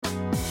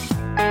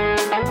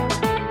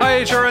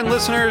HRN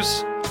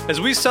listeners.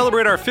 As we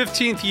celebrate our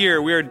 15th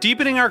year, we are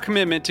deepening our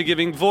commitment to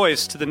giving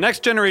voice to the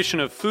next generation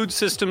of food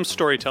systems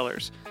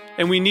storytellers,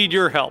 and we need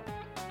your help.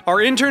 Our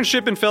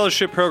internship and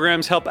fellowship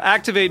programs help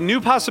activate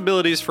new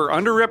possibilities for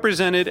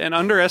underrepresented and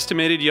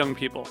underestimated young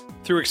people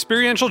through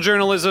experiential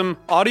journalism,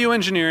 audio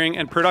engineering,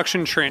 and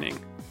production training.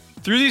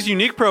 Through these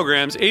unique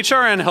programs,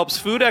 HRN helps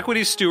food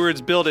equity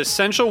stewards build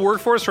essential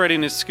workforce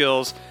readiness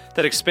skills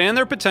that expand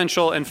their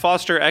potential and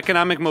foster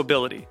economic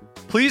mobility.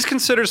 Please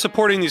consider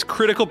supporting these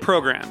critical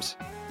programs.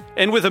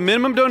 And with a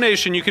minimum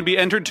donation, you can be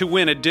entered to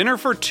win a dinner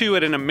for two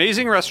at an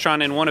amazing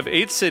restaurant in one of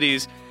 8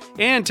 cities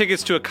and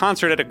tickets to a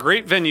concert at a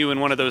great venue in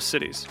one of those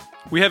cities.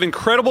 We have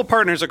incredible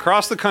partners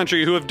across the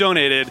country who have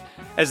donated,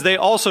 as they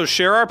also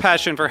share our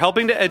passion for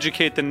helping to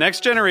educate the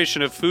next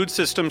generation of food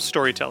systems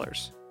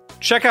storytellers.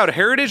 Check out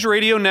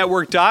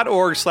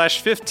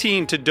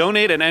heritageradionetwork.org/15 to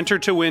donate and enter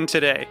to win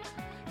today.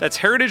 That's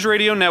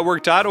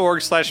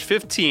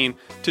heritageradionetwork.org/15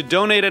 to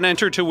donate and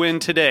enter to win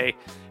today.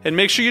 And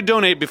make sure you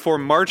donate before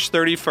March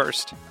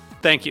 31st.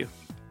 Thank you.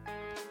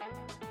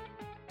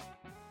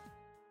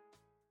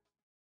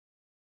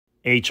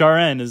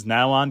 HRN is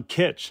now on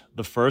Kitch,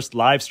 the first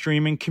live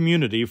streaming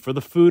community for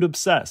the food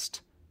obsessed.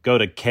 Go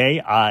to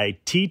kittch.com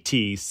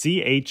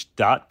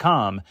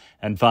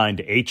and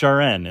find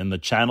HRN in the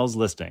channel's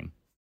listing.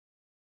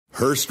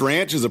 Hearst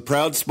Ranch is a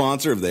proud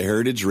sponsor of the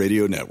Heritage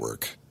Radio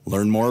Network.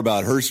 Learn more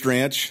about Hearst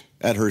Ranch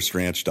at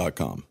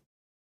HearstRanch.com.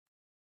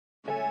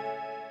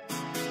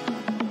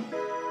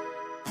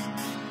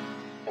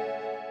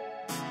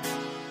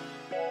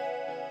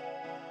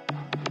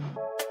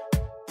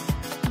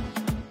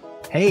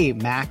 Hey,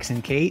 Max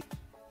and Kate.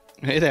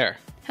 Hey there.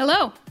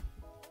 Hello.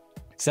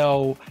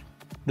 So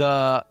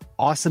the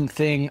awesome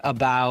thing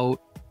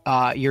about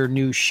your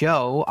new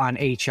show on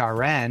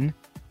HRN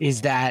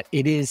is that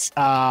it is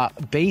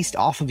based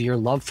off of your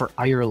love for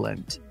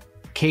Ireland.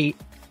 Kate,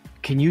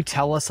 can you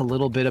tell us a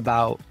little bit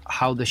about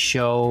how the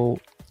show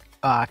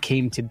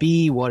came to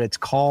be, what it's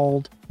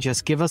called?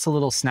 Just give us a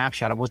little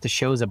snapshot of what the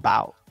show's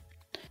about.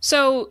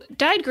 So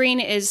Dyed Green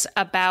is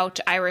about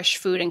Irish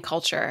food and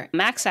culture.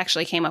 Max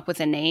actually came up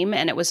with a name,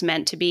 and it was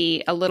meant to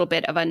be a little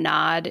bit of a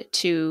nod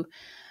to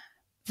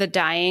the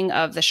dyeing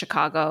of the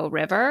Chicago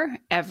River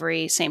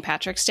every St.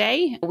 Patrick's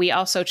Day. We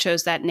also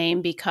chose that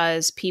name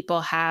because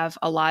people have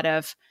a lot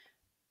of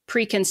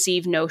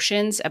preconceived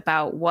notions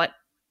about what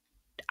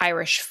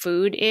Irish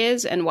food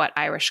is and what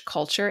Irish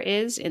culture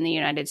is in the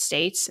United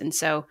States. And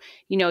so,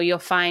 you'll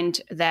find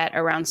that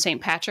around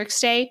St. Patrick's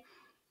Day,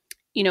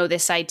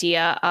 this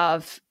idea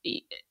of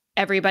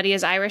everybody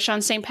is Irish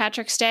on St.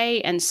 Patrick's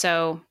Day. And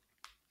so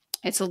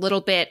it's a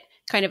little bit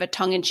kind of a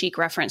tongue-in-cheek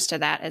reference to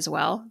that as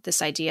well,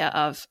 this idea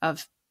of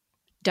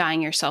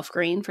dyeing yourself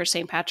green for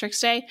St. Patrick's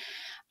Day.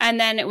 And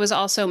then it was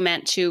also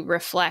meant to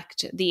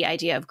reflect the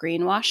idea of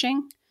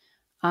greenwashing,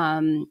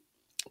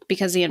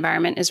 because the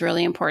environment is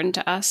really important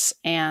to us.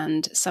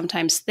 And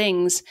sometimes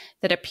things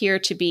that appear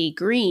to be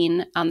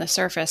green on the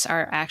surface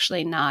are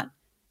actually not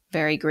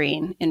very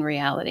green in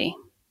reality.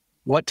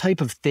 What type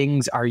of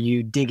things are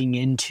you digging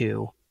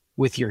into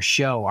with your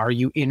show? Are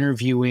you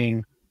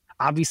interviewing,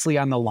 obviously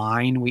on The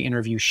Line, we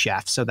interview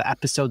chefs. So the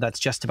episode that's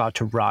just about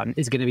to run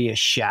is going to be a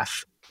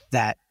chef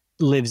that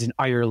lives in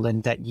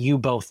Ireland that you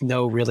both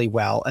know really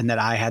well and that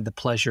I had the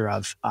pleasure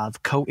of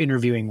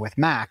co-interviewing with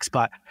Max.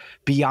 But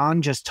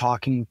beyond just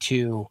talking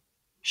to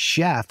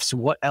chefs,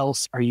 what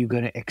else are you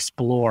going to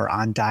explore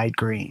on Dyed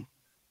Green?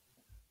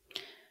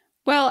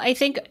 Well, I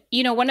think,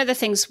 one of the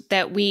things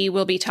that we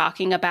will be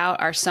talking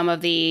about are some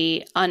of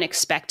the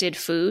unexpected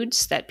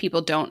foods that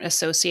people don't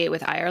associate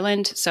with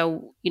Ireland.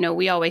 So,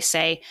 we always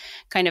say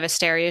kind of a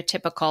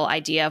stereotypical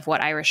idea of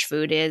what Irish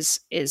food is,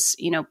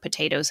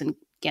 potatoes and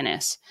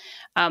Guinness.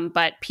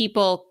 But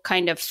people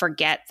kind of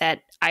forget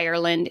that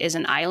Ireland is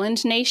an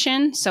island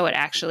nation, so it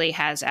actually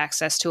has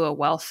access to a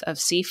wealth of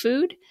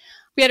seafood.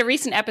 We had a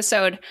recent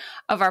episode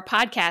of our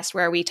podcast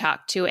where we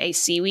talked to a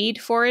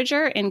seaweed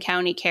forager in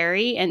County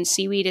Kerry, and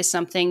seaweed is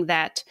something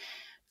that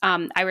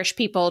Irish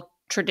people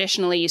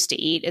traditionally used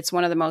to eat. It's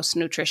one of the most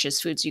nutritious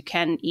foods you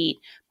can eat,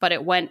 but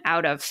it went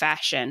out of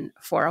fashion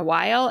for a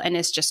while and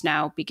is just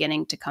now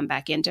beginning to come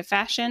back into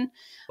fashion.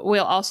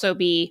 We'll also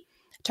be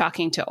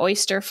talking to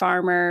oyster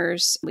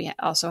farmers. We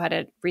also had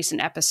a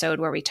recent episode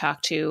where we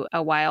talked to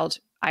a wild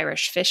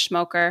Irish fish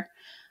smoker,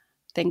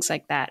 things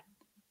like that.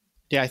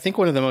 Yeah, I think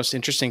one of the most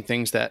interesting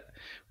things that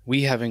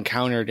we have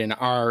encountered in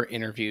our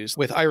interviews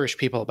with Irish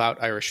people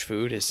about Irish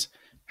food is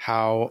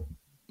how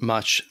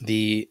much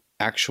the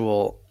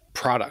actual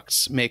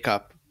products make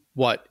up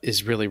what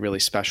is really, really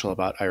special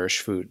about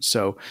Irish food.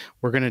 So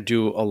we're going to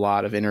do a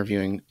lot of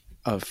interviewing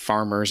of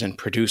farmers and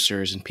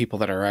producers and people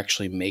that are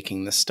actually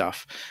making the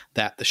stuff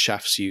that the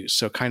chefs use.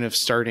 So kind of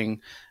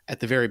starting at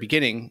the very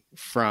beginning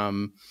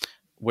from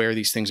where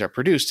these things are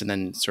produced and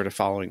then sort of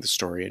following the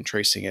story and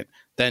tracing it,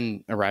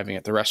 then arriving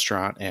at the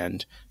restaurant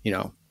and,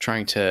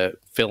 trying to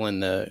fill in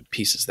the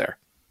pieces there.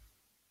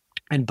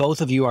 And both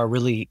of you are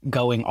really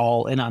going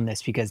all in on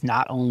this because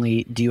not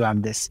only do you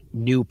have this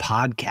new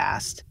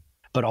podcast,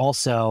 but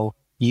also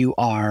you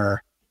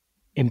are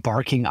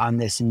embarking on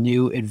this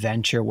new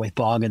adventure with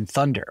Bog and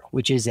Thunder,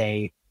 which is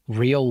a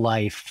real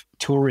life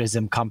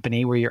tourism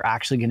company where you're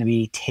actually going to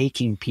be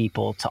taking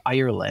people to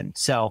Ireland.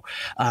 So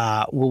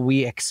will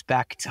we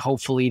expect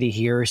hopefully to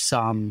hear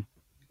some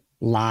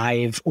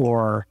live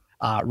or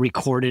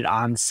recorded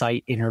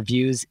on-site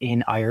interviews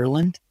in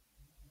Ireland?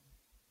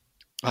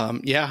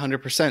 Yeah,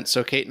 100%.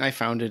 So Kate and I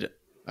founded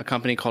a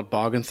company called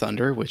Bog and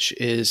Thunder, which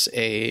is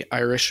a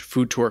Irish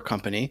food tour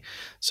company.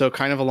 So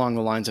kind of along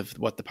the lines of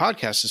what the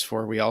podcast is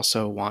for, we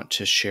also want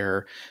to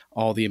share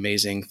all the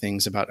amazing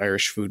things about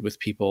Irish food with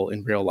people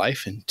in real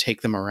life and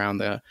take them around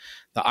the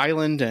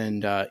island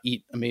and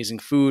eat amazing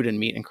food and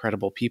meet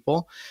incredible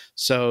people.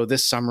 So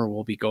this summer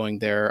we'll be going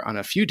there on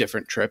a few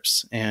different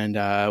trips, and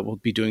we'll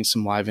be doing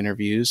some live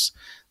interviews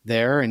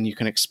there, and you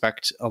can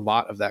expect a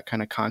lot of that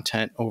kind of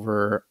content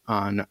over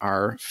on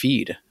our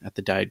feed at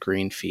the Dyed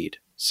Green feed.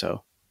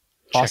 So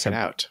check it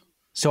out.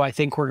 So I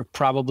think we're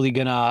probably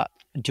going to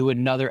do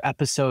another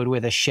episode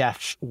with a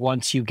chef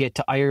once you get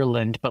to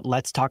Ireland, but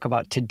let's talk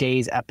about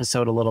today's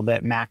episode a little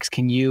bit. Max,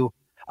 can you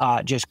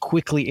just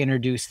quickly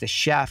introduce the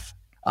chef,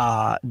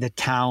 the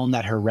town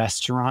that her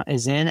restaurant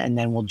is in, and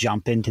then we'll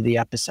jump into the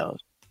episode.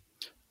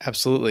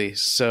 Absolutely.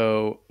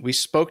 So we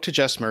spoke to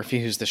Jess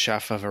Murphy, who's the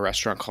chef of a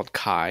restaurant called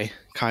Kai.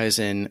 Kai is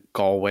in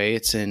Galway.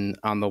 It's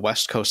on the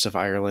west coast of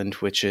Ireland,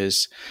 which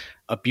is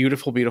a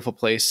beautiful, beautiful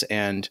place,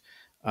 and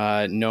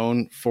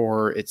known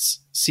for its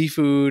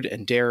seafood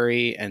and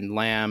dairy and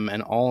lamb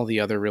and all the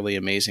other really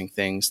amazing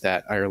things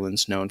that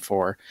Ireland's known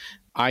for.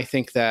 I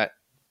think that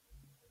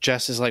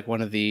Jess is like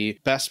one of the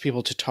best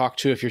people to talk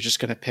to if you're just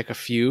going to pick a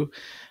few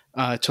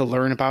to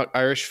learn about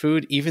Irish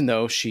food, even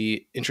though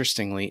she,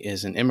 interestingly,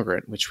 is an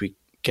immigrant, which we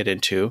get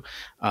into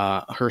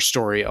her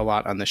story a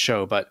lot on the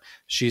show. But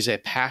she's a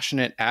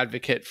passionate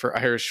advocate for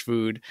Irish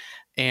food,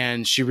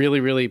 and she really,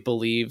 really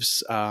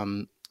believes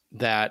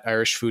that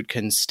Irish food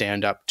can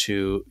stand up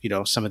to,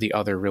 some of the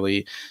other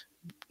really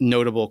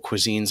notable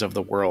cuisines of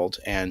the world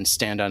and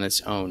stand on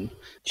its own.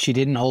 She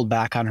didn't hold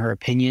back on her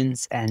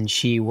opinions, and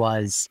she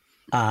was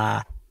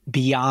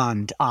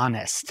beyond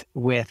honest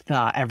with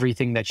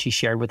everything that she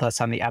shared with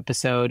us on the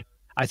episode.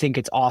 I think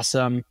it's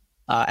awesome.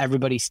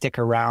 Everybody stick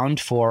around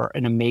for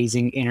an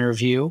amazing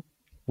interview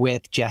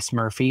with Jess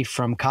Murphy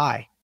from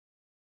Kai.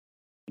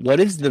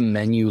 What is the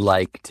menu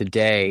like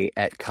today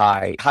at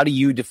Kai? How do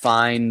you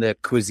define the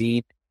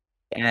cuisine,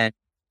 and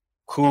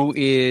who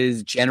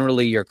is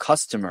generally your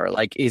customer?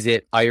 Like, is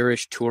it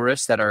Irish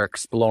tourists that are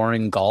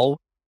exploring Galway?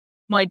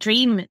 My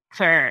dream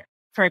for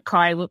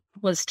Kai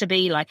was to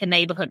be like a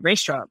neighborhood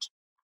restaurant.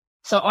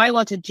 So I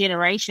wanted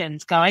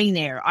generations going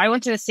there. I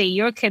wanted to see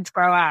your kids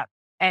grow up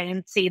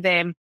and see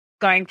them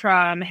going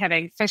from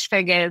having fish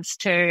fingers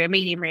to a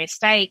medium rare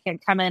steak and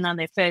come in on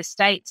their first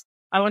dates.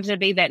 I wanted to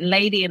be that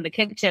lady in the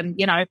kitchen,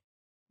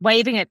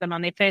 waving at them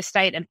on their first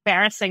date,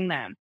 embarrassing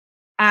them.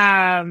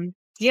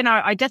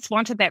 I just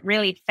wanted that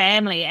really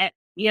family.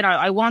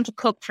 I want to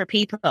cook for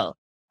people.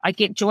 I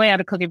get joy out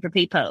of cooking for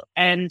people.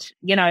 And,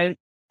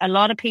 a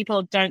lot of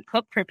people don't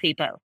cook for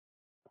people.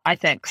 I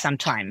think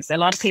sometimes a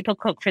lot of people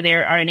cook for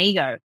their own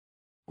ego.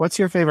 What's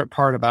your favorite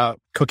part about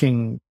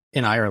cooking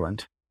in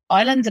Ireland?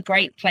 Ireland's a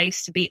great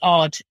place to be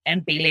odd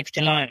and be left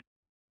alone,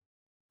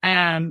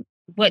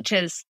 which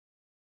is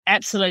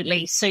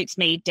absolutely suits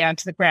me down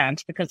to the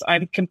ground, because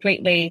I'm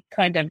completely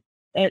kind of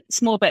a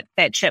small bit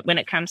batshit when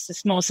it comes to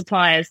small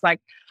suppliers.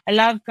 Like, I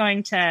love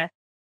going to,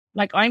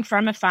 I'm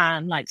from a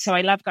farm, so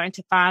I love going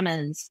to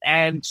farmers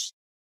and,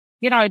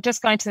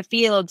 just going to the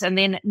fields, and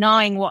then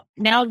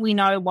now we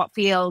know what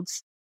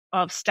fields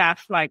of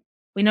stuff,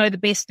 we know the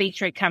best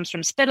beetroot comes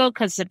from Spittle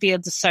because the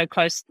fields are so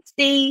close to the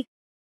sea.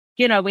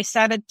 We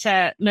started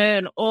to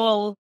learn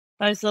all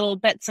those little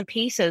bits and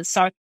pieces.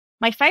 So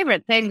my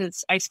favorite thing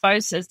is, I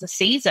suppose, is the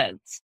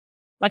seasons.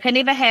 I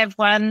never have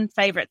one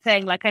favorite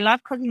thing. I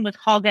love cooking with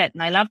hogget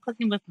and I love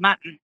cooking with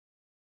mutton.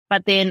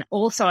 But then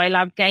also I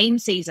love game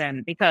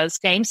season, because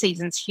game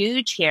season's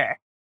huge here.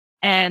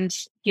 And,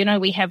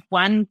 we have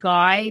one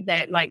guy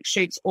that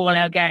shoots all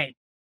our game.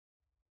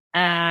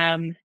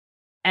 And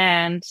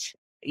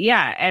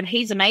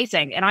he's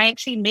amazing. And I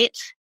actually met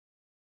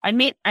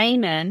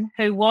Eamon,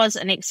 who was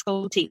an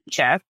ex-school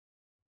teacher.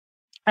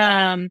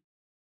 So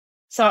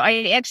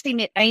I actually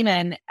met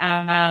Eamon.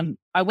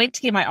 I went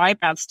to get my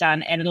eyebrows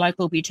done at a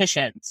local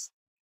beautician's,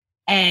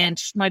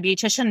 and my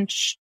beautician,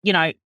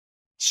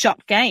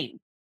 shot game.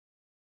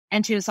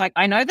 And she was like,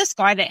 I know this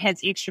guy that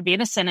has extra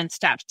venison and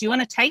stuff. Do you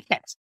want to take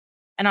it?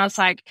 And I was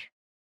like,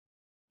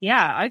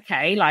 yeah,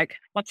 okay.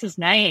 What's his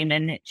name?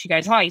 And she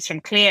goes, oh, he's from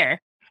Clare.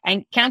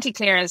 And County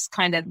Clare is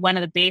kind of one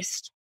of the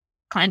best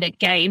kind of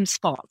game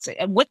spots,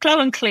 Wicklow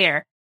and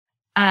Clare.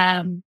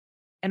 And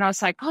I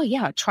was like, oh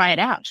yeah, try it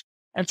out.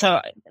 And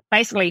so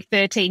basically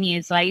 13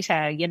 years later,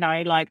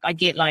 I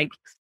get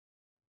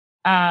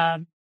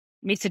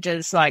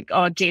messages like,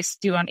 oh, Jess,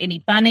 do you want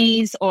any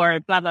bunnies or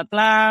blah, blah,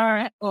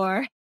 blah.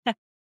 Or,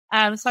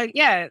 so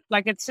yeah,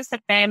 it's just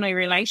a family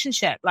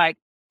relationship.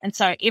 And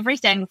so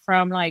everything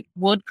from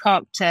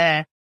woodcock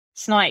to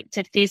snipe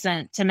to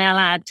pheasant to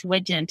mallard to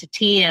widgeon to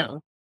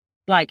teal,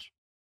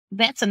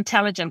 that's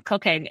intelligent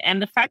cooking.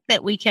 And the fact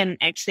that we can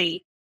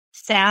actually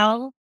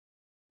sell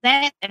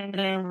that in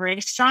a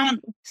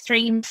restaurant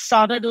stream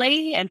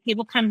solidly and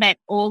people come back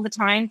all the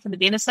time for the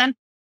venison.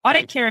 I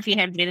don't care if you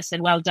have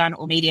venison well done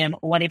or medium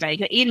or whatever.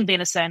 You're eating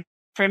venison.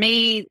 For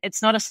me,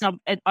 it's not a snob.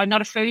 I'm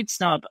not a food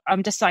snob.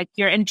 I'm just like,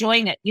 you're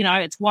enjoying it. You know,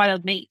 it's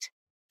wild meat.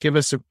 Give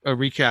us a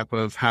recap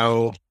of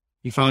how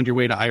you found your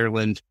way to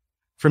Ireland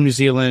from New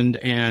Zealand,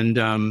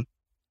 and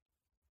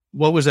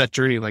what was that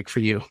journey like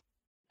for you?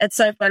 It's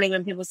so funny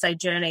when people say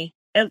journey.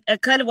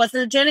 It kind of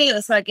wasn't a journey. It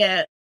was like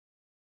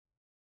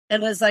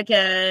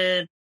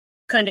a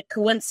kind of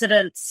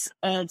coincidence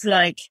of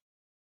like,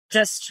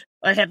 just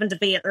I happened to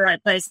be at the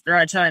right place at the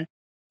right time.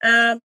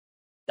 I'm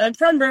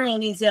from rural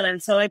New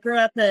Zealand, so I grew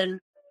up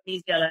in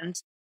New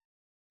Zealand.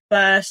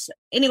 But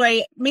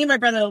anyway, me and my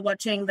brother were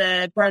watching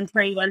the Grand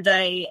Prix one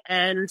day,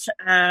 and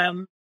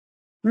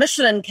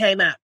Michelin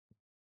came up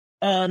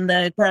on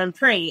the Grand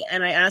Prix,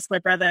 and I asked my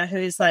brother,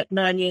 who's like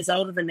 9 years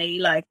older than me,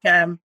 like, he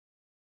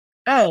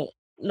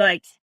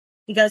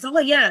goes, oh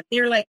yeah,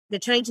 they're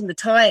changing the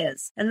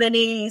tires. And then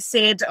he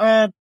said,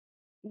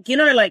 you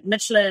know, like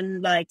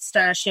Michelin, like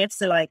star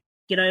chefs are like,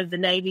 you know, the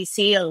Navy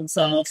SEALs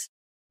of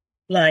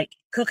like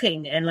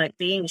cooking and like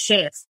being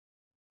chefs.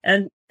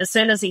 And as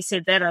soon as he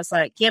said that, I was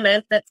like, yeah,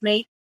 man, that's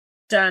me.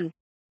 Done.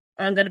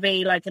 I'm going to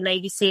be like a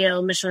Navy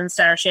SEAL, Michelin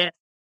star chef.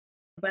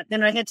 But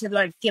then I had to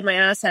like get my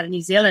ass out of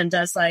New Zealand.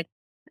 I was like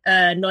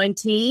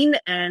 19,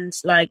 and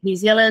like New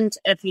Zealand,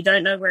 if you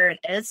don't know where it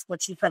is,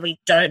 which you probably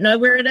don't know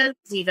where it is,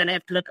 you're going to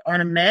have to look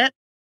on a map.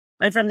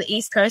 I'm from the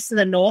East Coast of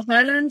the North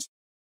Island.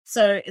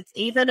 So it's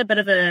even a bit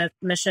of a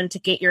mission to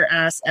get your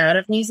ass out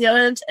of New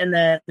Zealand in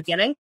the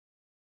beginning.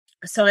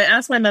 So I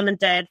asked my mum and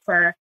dad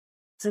for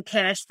some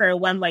cash for a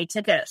one-way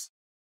ticket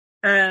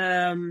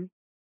to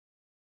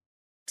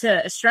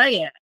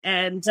Australia.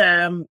 And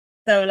they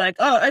were like,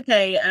 oh,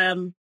 okay.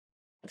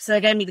 So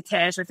they gave me the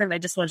cash. I think they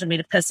just wanted me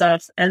to piss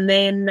off. And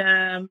then,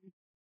 I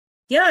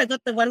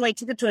got the one-way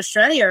ticket to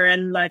Australia.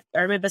 And like, I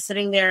remember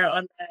sitting there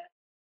on the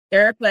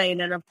airplane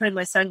and I'm putting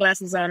my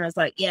sunglasses on. I was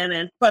like, yeah,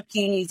 man, fuck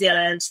you, New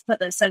Zealand. Put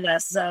those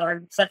sunglasses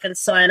on. Fucking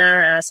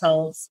sayonara,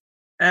 assholes.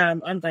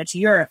 I'm going to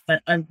Europe,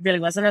 but I really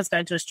wasn't. I was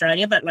going to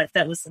Australia, but like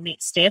that was the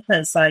next step,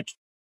 is like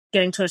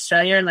getting to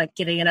Australia and like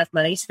getting enough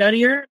money to go to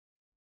Europe.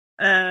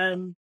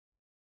 And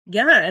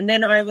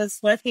then I was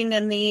working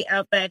in the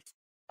outback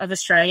of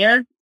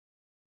Australia.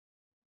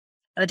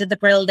 I did the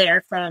grill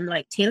there from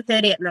like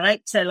 10:30 at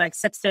night to like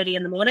 6:30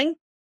 in the morning.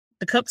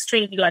 The cooks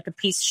treated you like a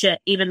piece of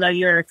shit, even though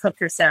you're a cook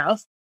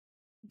yourself.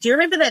 Do you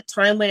remember that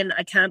time when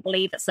I Can't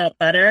Believe It's Not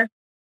Butter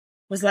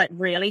was like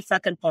really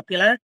fucking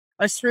popular?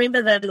 I just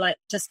remember them like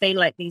just being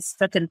like these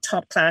fucking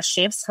top class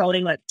chefs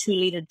holding like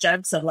 2-liter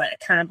jugs of like,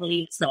 I can't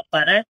believe it's not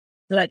butter.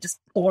 They're like just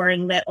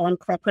pouring that on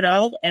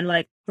crocodile and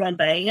like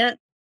flambeing it.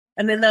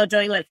 And then they were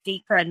doing like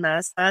deep fried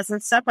Mars bars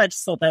and stuff. I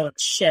just thought they were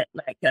shit.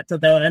 Like I thought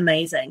they were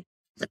amazing.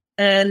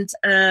 And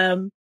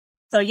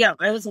so yeah,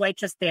 I was a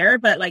waitress there,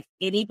 but like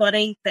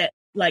anybody that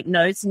like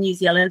knows the New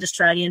Zealand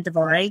Australian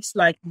divide,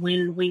 like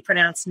when we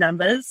pronounce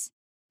numbers,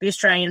 the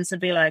Australians would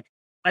be like,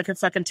 I could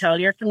fucking tell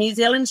you're from New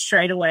Zealand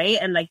straight away,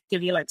 and like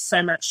give you like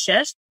so much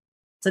shit.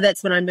 So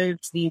that's when I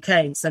moved to the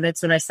UK. So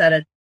that's when I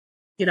started,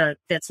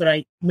 that's when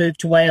I moved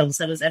to Wales.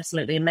 It was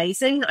absolutely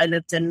amazing. I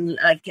lived in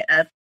like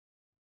a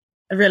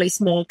really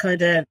small kind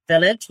of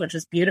village, which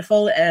was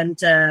beautiful, and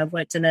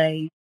worked in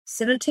a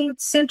 17th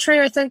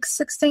century, I think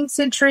 16th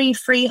century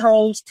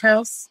freehold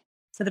house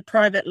with a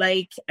private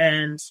lake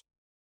and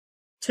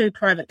 2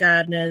 private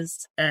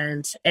gardeners,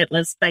 and it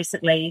was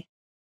basically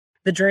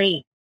the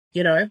dream,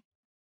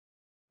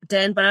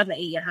 Dan Barber,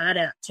 Eat Your Heart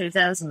Out,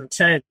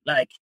 2002.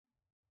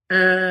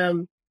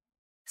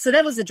 So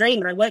that was a dream.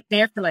 And I worked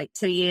there for like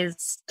 2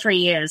 years, 3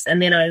 years. And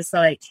then I was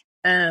like,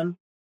 I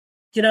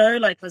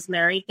was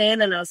married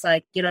then. And I was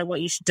like,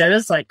 what you should do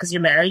is like, because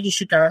you're married, you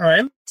should go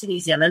home to New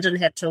Zealand and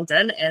have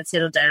children and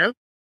settle down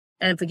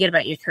and forget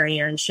about your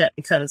career and shit,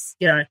 because,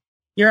 you're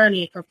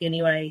only a cook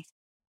anyway.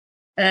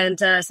 And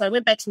so I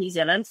went back to New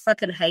Zealand,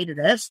 fucking hated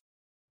it.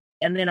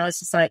 And then I was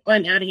just like,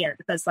 I'm out of here,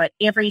 because like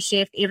every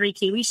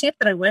Kiwi chef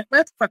that I work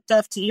with fucked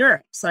off to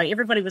Europe. So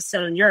everybody was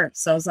still in Europe.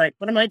 So I was like,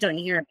 what am I doing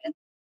here, man?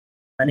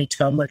 I need to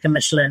go and work in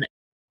Michelin.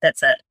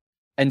 That's it.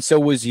 And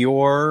so was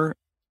your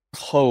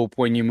hope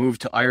when you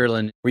moved to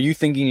Ireland, were you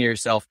thinking to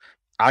yourself,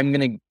 I'm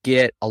going to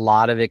get a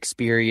lot of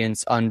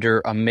experience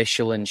under a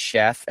Michelin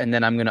chef, and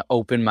then I'm going to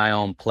open my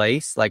own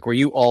place? Like, were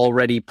you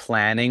already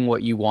planning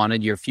what you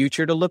wanted your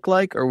future to look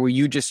like, or were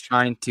you just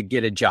trying to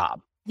get a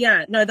job?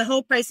 Yeah, no, the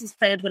whole place was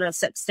planned when I was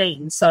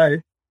 16. So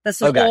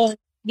this was all,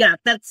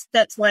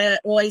 that's why I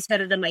always had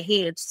it in my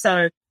head.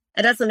 So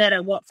it doesn't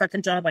matter what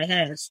fucking job I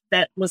had,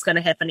 that was going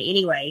to happen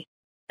anyway.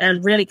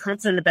 And really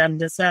confident about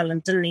it as well,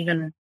 and didn't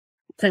even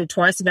think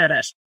twice about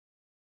it.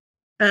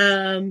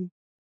 And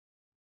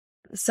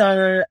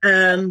then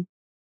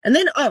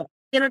I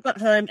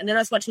got home, and then I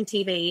was watching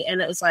TV,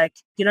 and it was like,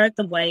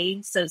 the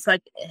waves. So it's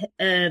like,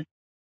 I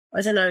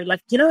don't know,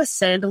 like, a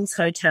Sandals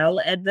Hotel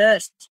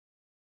advert.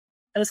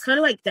 It was kind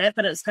of like that,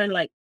 but it was kind of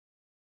like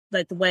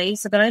like the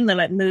waves are going, they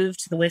like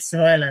moved to the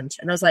Western Island.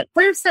 And I was like,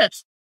 where's that?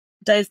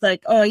 Dave's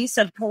like, oh, I used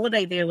to have a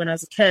holiday there when I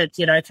was a kid,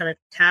 you know, kind of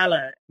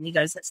Carla. And he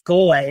goes, that's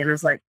Galway. And I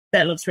was like,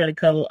 that looks really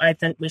cool. I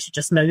think we should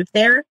just move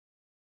there.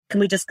 Can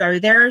we just go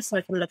there so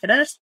I can look at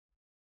it?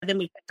 And then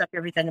we picked up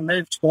everything and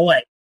moved to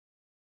Galway.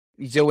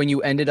 So when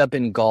you ended up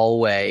in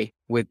Galway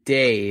with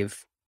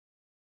Dave,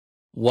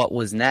 what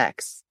was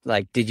next?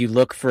 Like, did you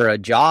look for a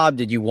job?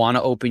 Did you want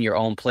to open your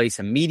own place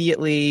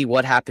immediately?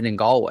 What happened in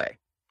Galway?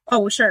 Oh,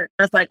 well, sure.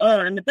 I was like,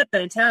 oh, I'm a bit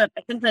burnt out.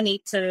 I think I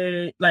need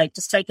to like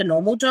just take a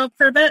normal job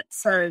for a bit.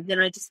 So then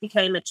I just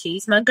became a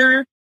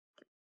cheesemonger.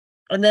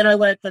 And then I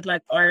worked with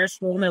like Irish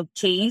raw milk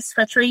cheese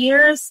for 3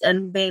 years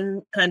and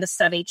then kind of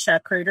studied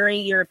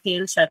charcuterie,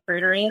 European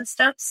charcuterie and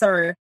stuff.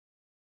 So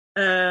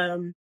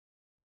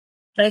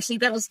actually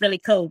that was really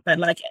cool. But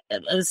like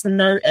it was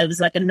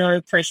like a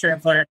no pressure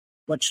of work,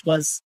 which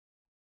was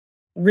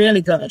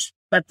really good.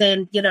 But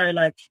then, you know,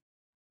 like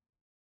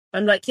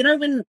I'm like, you know,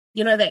 when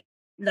you know that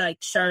like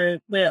show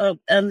where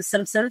The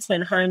Simpsons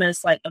when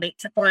Homer's like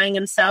electrifying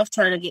himself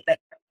trying to get that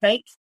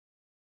cake.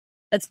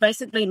 It's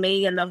basically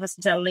me in the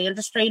hospitality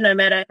industry. No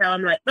matter how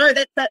I'm like, no,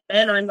 that's that,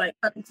 man. I'm like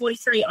fucking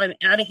 43. I'm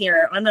out of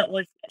here. I'm not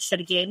working that shit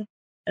again.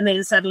 And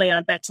then suddenly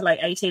I'm back to like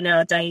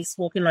 18-hour days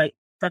walking like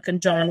fucking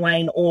John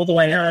Wayne all the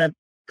way home.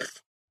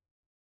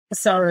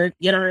 So,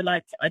 you know,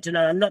 like, I don't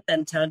know. I'm not that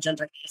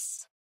intelligent, I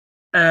guess.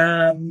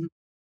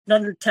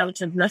 Not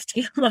intelligent enough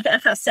to get my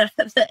ass out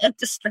of the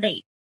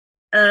industry.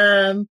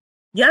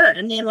 Yeah,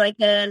 and then like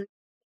in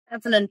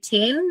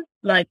 2010,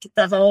 like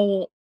the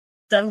whole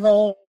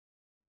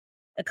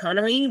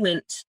economy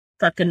went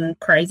fucking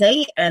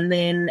crazy, and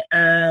then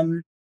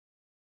I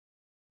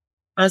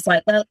was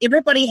like, well,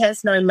 everybody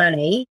has no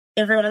money,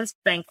 everyone's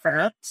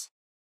bankrupt.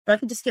 If I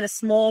could just get a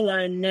small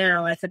loan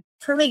now, I could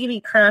probably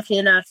be crafty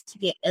enough to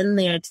get in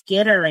there to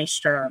get a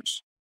restaurant.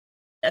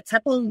 A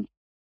couple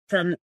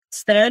from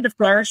Stand of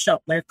Flower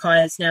Shop where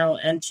Kai is now,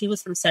 and she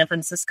was from San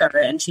Francisco,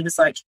 and she was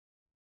like,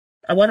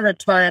 I want to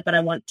retire, but I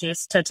want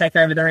Jess to take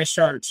over the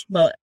restaurant,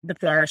 well, the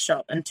flower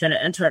shop, and turn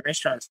it into a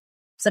restaurant.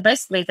 So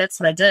basically, that's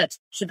what I did.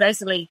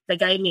 They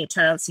gave me a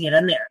chance to get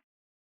in there.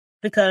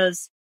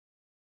 Because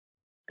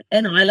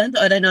in Ireland,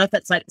 I don't know if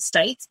it's like the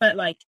States, but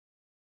like,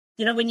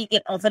 you know, when you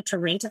get offered to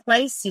rent a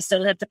place, you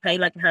still have to pay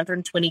like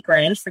 120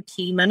 grand for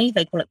key money.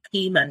 They call it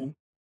key money,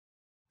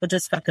 which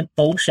is fucking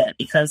bullshit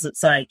because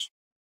it's like,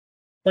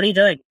 what are you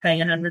doing? Paying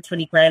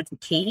 120 grand for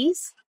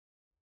keys?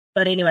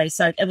 But anyway,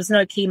 so it was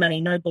no key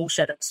money, no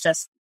bullshit. It's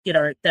just, you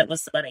know, that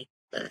was the money.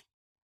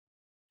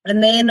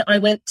 And then I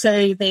went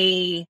to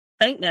the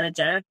bank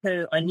manager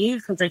who I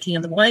knew from drinking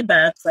in the wine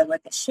bar because I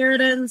worked at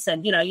Sheridan's,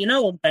 and you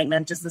know all the bank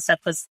managers and stuff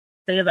because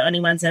they're the only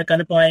ones that are going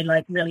to buy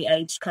like really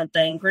aged Comte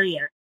and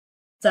Gruyere.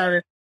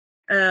 So,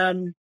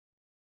 because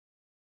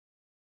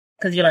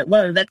you're like,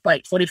 whoa, that's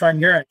like 45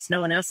 euros.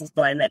 No one else is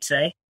buying that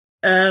today.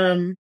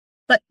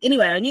 But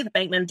anyway, I knew the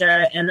bank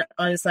manager, and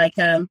I was like,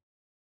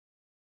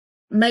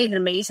 made a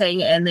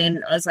meeting, and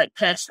then I was like,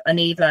 Pat, I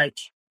need like,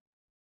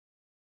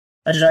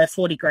 I don't know,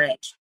 40 grand.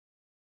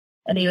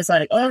 And he was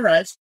like, all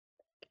right.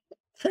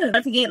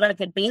 I forget, like,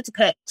 I'd been to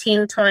Pat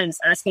 10 times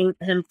asking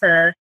him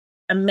for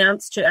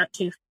amounts to up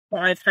to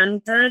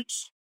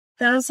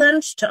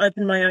 500,000 to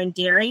open my own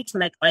dairy to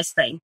make ice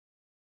cream.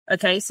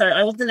 Okay, so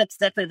I wasn't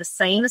exactly the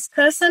sanest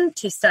person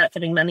to start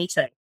giving money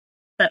to.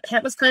 But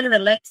Pat was kind of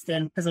relaxed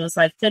then because it was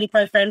like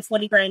 35 grand,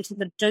 40 grand. He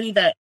could do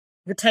that.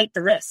 He could take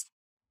the risk.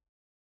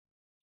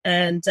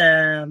 And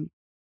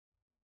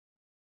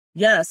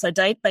yeah, so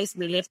Dave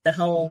basically left the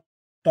whole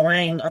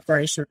buying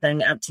operation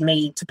thing up to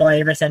me to buy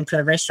everything for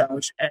the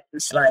restaurant. And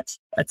like,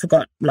 I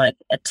forgot like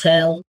a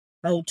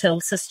whole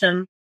till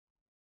system.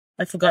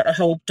 I forgot a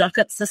whole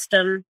docket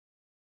system.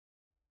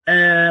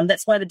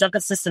 That's why the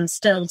docket system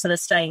still to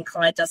this day in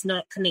Kai does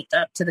not connect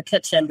up to the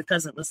kitchen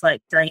because it was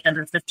like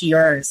 350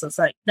 euros. It's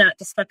like, nah,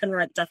 just fucking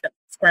write docket.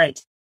 It's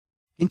great.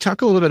 Can you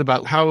talk a little bit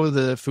about how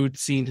the food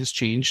scene has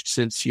changed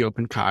since you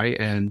opened Kai,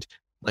 and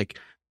like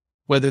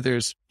whether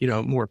there's, you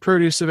know, more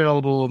produce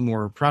available,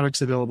 more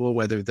products available,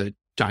 whether the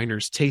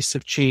diners' tastes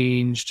have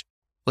changed?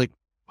 Like,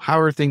 how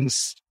are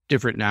things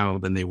different now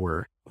than they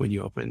were when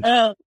you opened?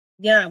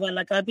 Yeah, well,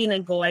 like I've been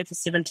in Galway for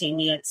 17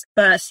 years,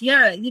 but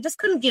yeah, you just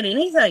couldn't get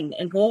anything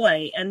in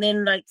Galway. And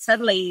then like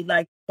suddenly,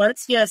 like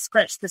once you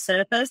scratch the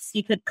surface,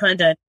 you could kind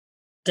of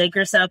dig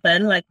yourself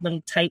in like a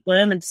little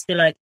tapeworm and just be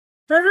like,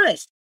 all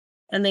right.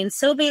 And then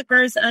Sylvia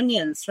grows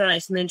onions,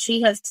 right? And then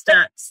she has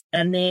starts,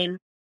 and then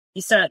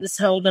you start this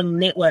whole little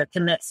network,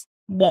 and that's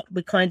what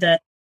we kind of,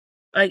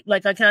 I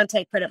can't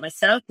take credit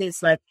myself.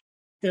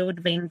 There would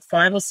have been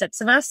 5 or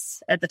 6 of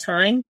us at the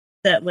time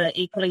that were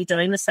equally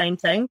doing the same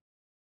thing,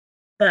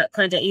 but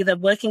kind of either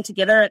working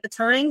together at the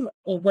time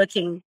or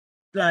working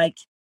like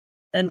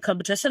in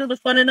competition with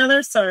one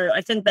another. So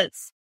I think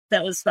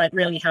that was like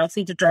really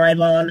healthy to drive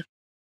on.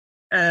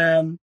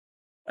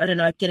 I don't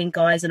know, getting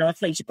guys in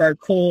Offaly to grow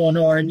corn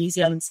or New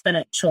Zealand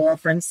spinach, or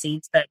offering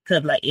seeds back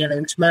of like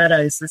heirloom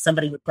tomatoes, and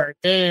somebody would grow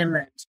them.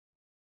 And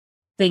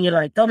then you're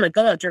like, oh my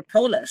God, you're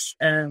Polish.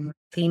 Can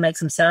you make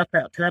some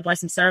sauerkraut? Can I buy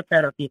some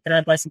sauerkraut off you? Can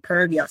I buy some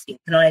pierogi off you?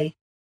 Can I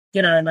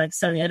like,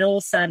 so it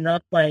all started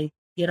off by,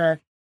 kitchens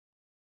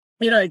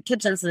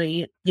are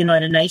the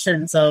United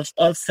Nations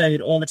of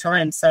food all the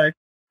time. So,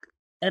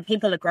 and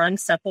people are growing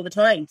stuff all the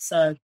time.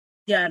 So,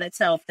 yeah, that's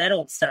how that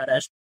all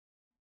started.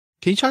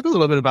 Can you talk a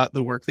little bit about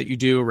the work that you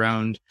do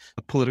around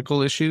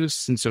political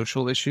issues and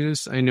social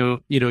issues? I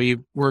know,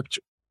 you've worked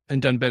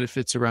and done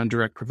benefits around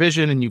direct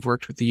provision, and you've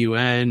worked with the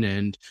UN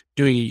and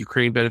doing a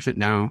Ukraine benefit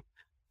now.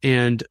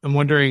 And I'm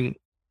wondering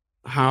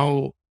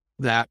how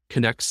that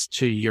connects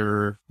to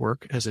your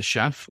work as a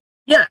chef.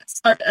 Yeah.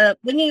 So,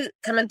 when you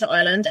come into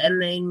Ireland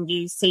and then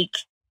you seek,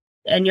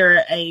 and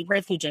you're a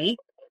refugee,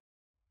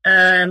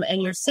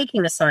 and you're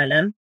seeking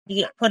asylum,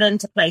 you get put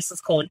into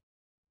places called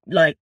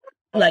like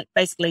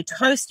basically to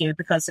host you,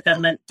 because the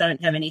government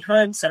don't have any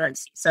homes,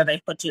 so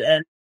they put you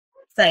in,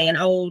 say, an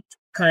old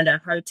kind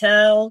of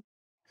hotel.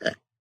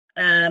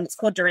 It's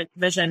called direct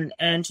provision,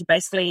 and you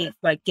basically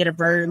like get a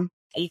room.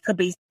 You could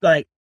be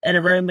like in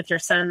a room with your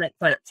son that's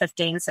like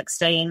 15,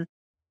 16.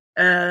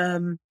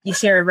 You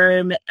share a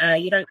room.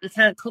 You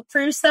can't cook for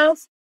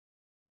yourself.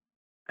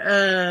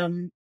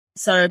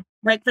 So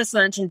breakfast,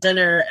 lunch, and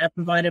dinner are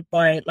provided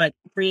by like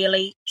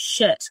really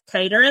shit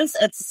caterers.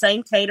 It's the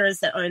same caterers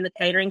that own the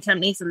catering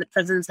companies in the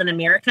prisons in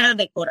America.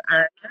 They're called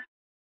Arna.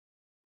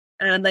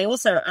 And they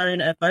also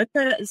own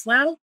Avoca as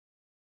well,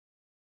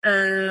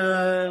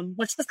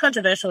 which is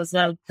controversial as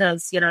well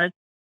because,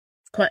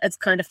 it's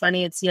kind of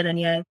funny. It's yin and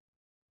yang.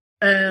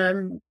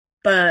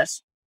 But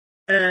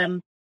they're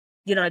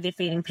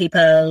feeding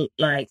people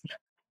like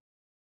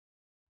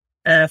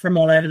from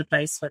all over the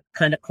place with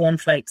kind of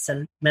cornflakes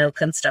and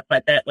milk and stuff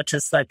like that, which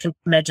is like,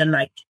 imagine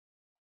like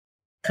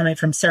coming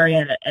from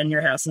Syria and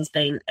your house has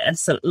been, and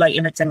so like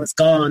everything was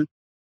gone,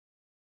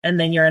 and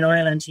then you're in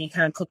Ireland and you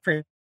can't cook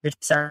for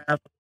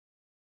yourself,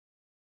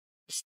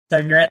 so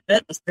you're at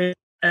it.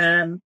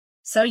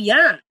 So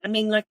yeah, I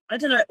mean, like, I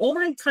don't know, all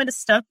my kind of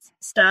stuff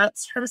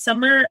starts from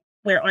somewhere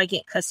where I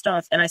get pissed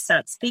off and I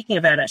start speaking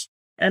about it.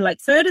 And like,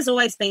 food has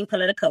always been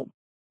political.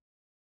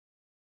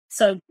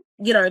 So,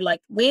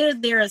 like, where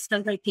there is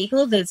hungry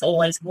people, there's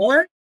always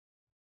war.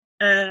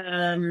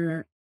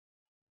 And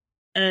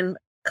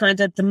kind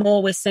of the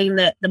more we're seeing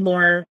that, the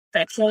more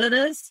factual it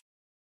is.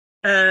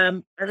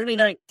 I really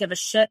don't give a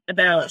shit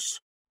about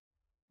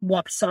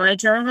what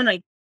side you're on.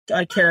 I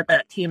care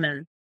about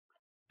human.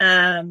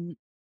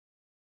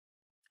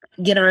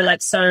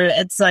 So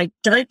it's like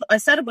I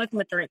started working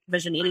with direct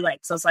provision anyway,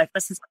 because I was like,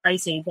 this is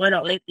crazy. Why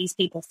not let these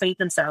people feed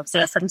themselves?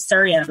 They're from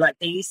Syria. Like,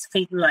 they used to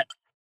feed them, like,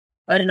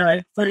 I don't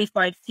know,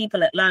 45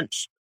 people at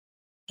lunch.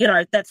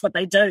 That's what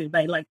they do.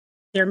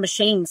 They're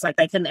machines. Like,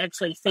 they can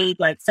actually feed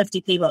like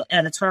 50 people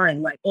at a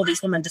time. Like, all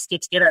these women just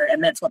get together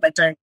and that's what they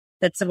do.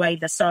 That's the way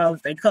the style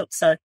they cook.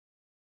 So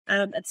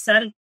it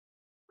started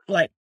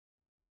like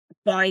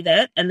by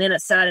that, and then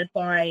it started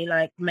by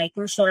like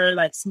making sure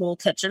like small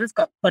kitchens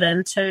got put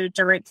into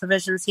direct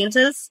provision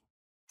centers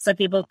so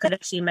people could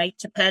actually make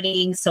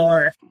chapatis,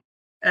 or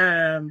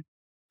I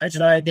don't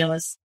know, there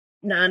was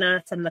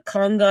Nana from the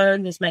Congo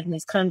who's making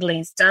these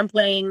Congolese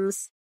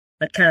dumplings.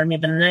 I can't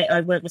remember the name.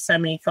 I work with so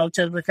many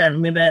cultures, I can't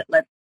remember it.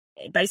 Like,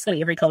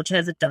 basically every culture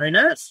has a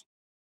donut,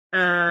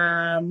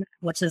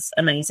 which is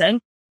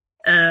amazing.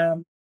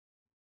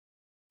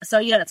 So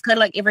yeah, it's kind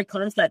of like every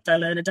conflict I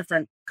learn a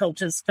different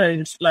culture's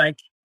food. Like,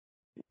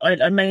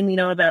 I mainly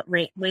know about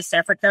West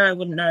Africa. I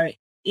wouldn't know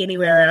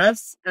anywhere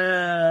else.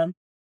 And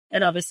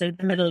obviously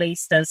the Middle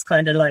East is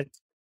kind of like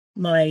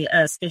my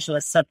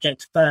specialist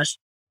subject. But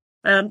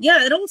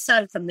yeah, it all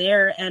started from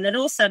there, and it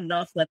all started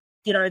off with,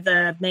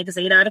 the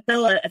magazine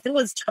article. I think it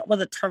was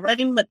it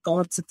Thriving with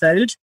Gods of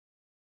Food?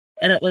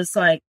 And it was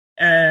like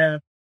Renee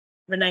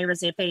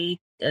Redzepi.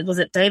 Was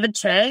it David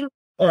Chang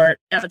or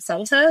Albert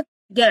Salter?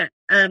 Yeah.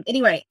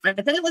 Anyway, I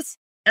think it was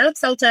Alex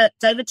Salter,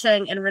 David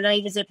Chang, and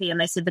Renee Redzepi,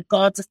 and they said the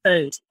gods of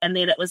food. And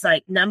then it was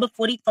like number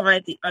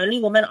 45, the only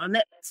woman on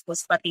that list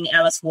was fucking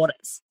Alice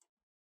Waters.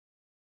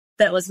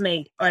 That was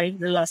me. I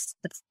lost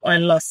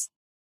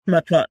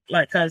my plot.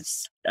 Like, I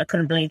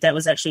couldn't believe that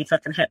was actually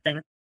fucking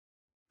happening.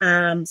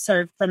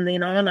 So from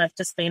then on, I've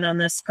just been on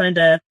this kind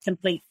of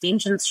complete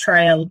vengeance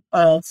trail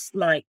of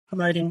like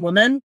promoting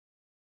women,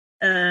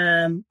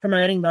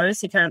 promoting those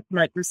who can't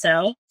promote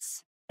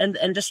themselves in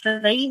the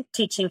industry,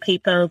 teaching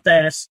people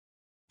that,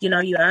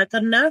 you are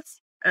good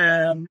enough.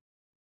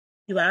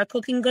 You are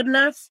cooking good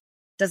enough.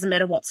 Doesn't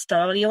matter what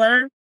style you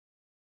are.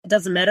 It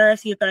doesn't matter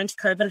if you're going to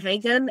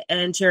Copenhagen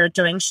and you're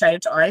doing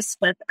shaved ice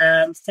with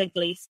fig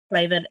leaf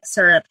flavored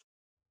syrup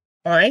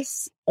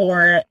ice,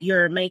 or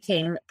you're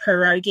making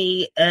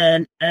pierogi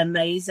in an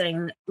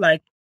amazing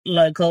like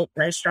local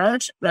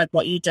restaurant. Like,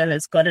 what you do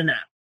is good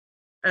enough.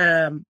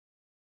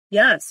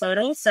 Yeah, so it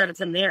all started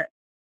from there.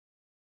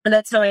 And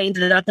that's how I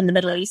ended up in the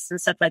Middle East and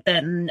stuff like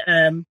that.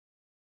 And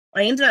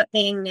I ended up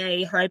being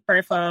a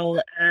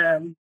high-profile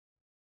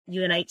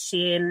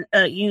UNHCR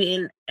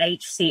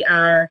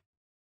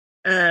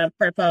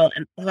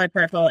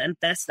high-profile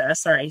ambassador.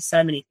 Sorry,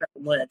 so many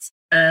words.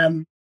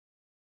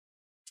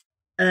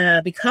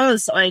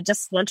 Because I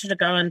just wanted to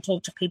go and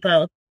talk to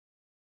people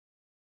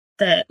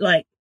that,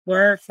 like,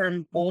 were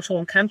from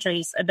war-torn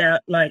countries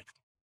about like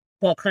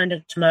what kind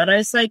of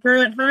tomatoes they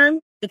grew at home,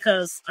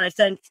 because I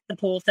think the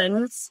poor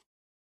things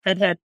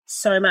had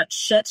so much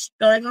shit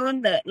going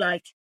on that,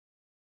 like,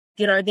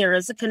 you know, there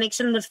is a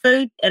connection with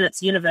food and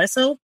it's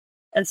universal.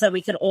 And so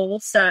we could all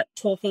start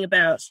talking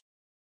about,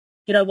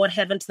 you know, what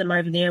happened to them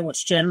over there,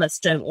 which journalists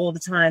do all the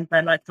time.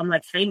 But like, I'm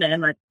like, hey man,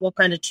 like, what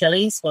kind of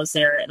chilies was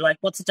there? Like,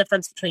 what's the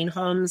difference between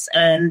Homs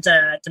and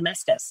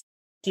Damascus?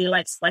 Do you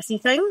like spicy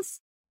things?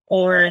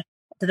 Or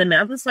do the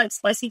mountains like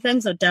spicy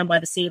things, or down by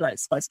the sea like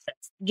spicy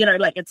things? You know,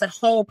 like, it's a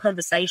whole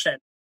conversation.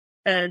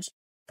 And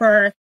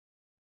for,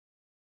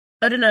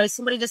 I don't know,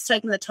 somebody just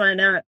taking the time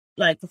out,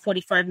 like for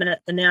 45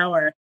 minutes, an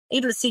hour,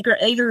 even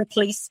the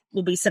police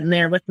will be sitting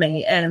there with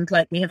me, and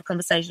like we have a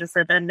conversation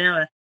for about an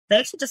hour. They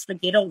actually just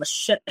forget all the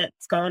shit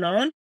that's going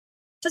on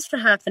just for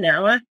half an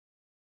hour.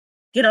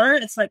 You know,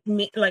 it's like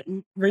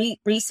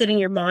resetting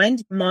your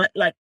mind,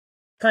 like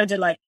kind of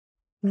like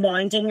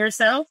minding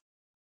yourself.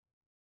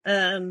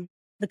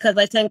 Because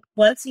I think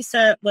once you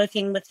start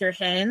working with your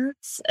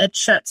hands, it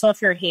shuts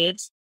off your head,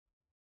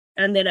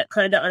 and then it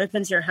kind of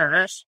opens your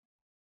heart.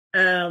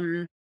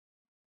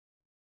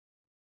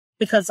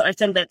 Because I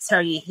think that's how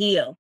you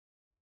heal.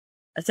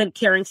 I think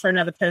caring for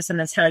another person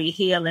is how you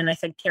heal, and I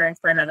think caring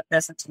for another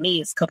person to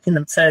me is cooking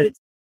them food.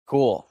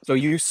 Cool. So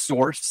you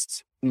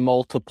sourced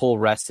multiple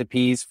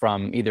recipes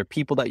from either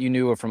people that you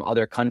knew or from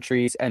other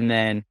countries, and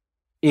then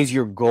is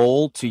your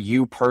goal to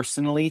you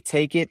personally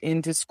take it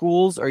into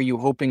schools, or are you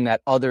hoping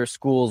that other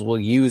schools will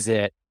use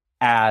it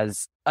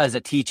as a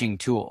teaching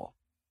tool?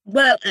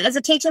 Well, as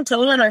a teaching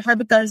tool, and I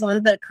hope it goes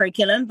on the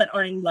curriculum, but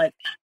I'm like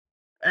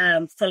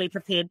fully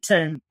prepared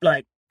to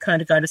like kind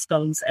of go to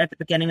schools at the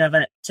beginning of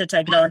it to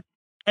take it on.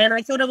 And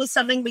I thought it was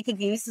something we could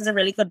use as a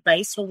really good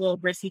base for World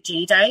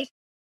Refugee Day.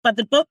 But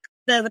the book,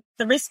 the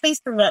recipes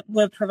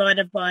were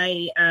provided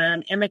by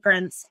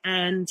immigrants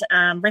and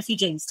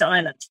refugees to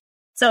Ireland.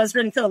 So it was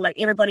really cool. Like,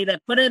 everybody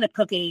that put in a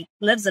cookie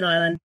lives in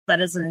Ireland,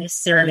 but isn't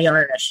necessarily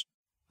Irish.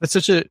 That's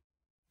such a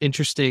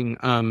interesting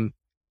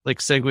like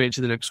segue into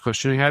the next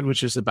question I had,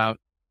 which is about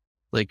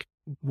like,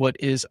 what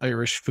is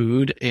Irish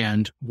food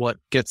and what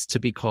gets to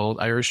be called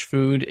Irish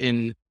food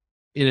in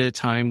a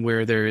time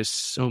where there is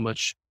so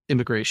much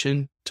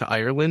immigration to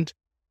Ireland,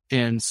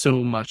 and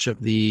so much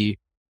of the,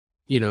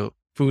 you know,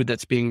 food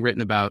that's being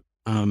written about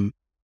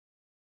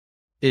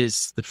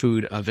is the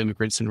food of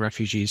immigrants and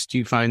refugees. Do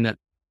you find that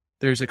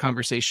there's a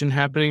conversation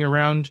happening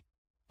around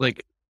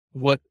like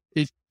what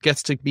it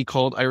gets to be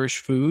called Irish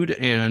food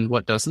and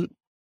what doesn't?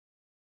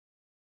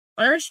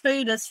 Irish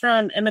food is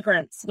from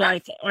immigrants.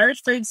 Like,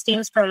 Irish food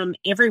stems from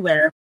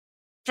everywhere,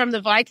 from the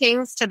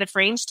Vikings to the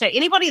French to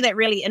anybody that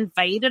really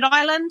invaded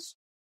Ireland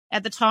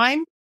at the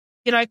time,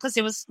 you know, because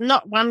there was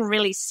not one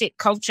really set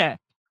culture,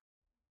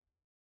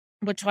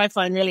 which I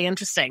find really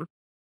interesting.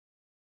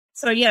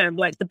 So yeah,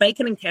 like the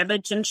bacon and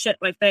cabbage and shit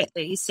like that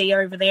you see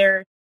over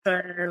there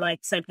for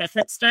like St.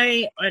 Patrick's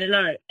Day, I don't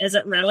know, is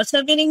it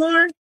relative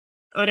anymore?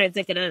 I don't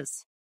think it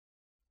is.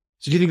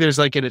 So do you think there's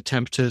like an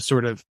attempt to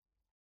sort of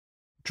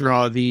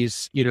draw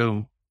these, you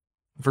know,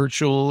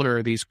 virtual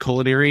or these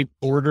culinary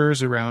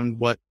borders around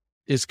what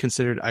is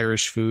considered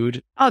Irish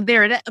food? Oh,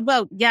 there it is.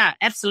 Well, yeah,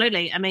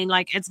 absolutely. I mean,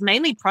 like, it's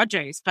mainly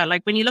produce, but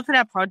like when you look at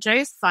our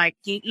produce, like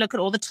you look at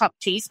all the top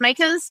cheese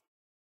makers,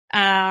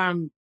 Jeff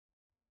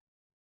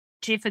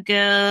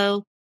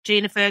Gill,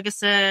 Gina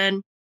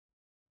Ferguson,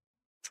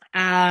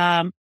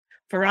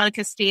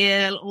 Veronica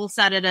Steele, all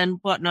started in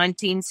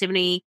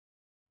 1970.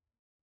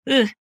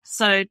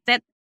 So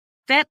that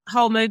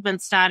whole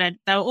movement started,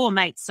 they were all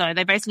mates, so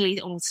they basically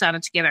all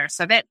started together.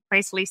 So that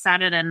basically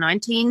started in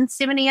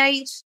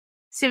 1978,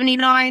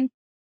 79,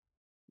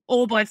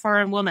 all by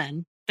foreign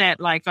women that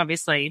like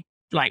obviously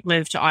like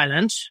moved to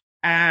Ireland.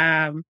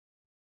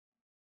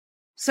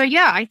 So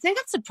yeah, I think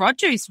it's the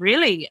produce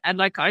really. And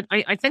like,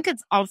 I think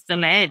it's of the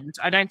land.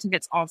 I don't think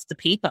it's of the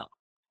people,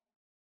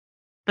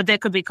 but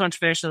that could be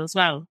controversial as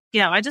well.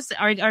 Yeah.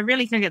 I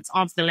really think it's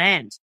of the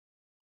land.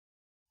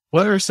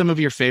 What are some of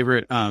your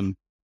favorite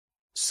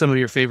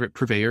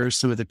purveyors,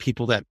 some of the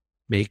people that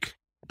make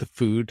the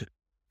food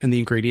and the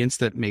ingredients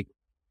that make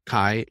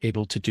Kai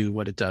able to do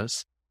what it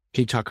does?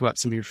 Can you talk about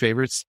some of your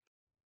favorites?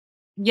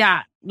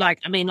 Yeah, like,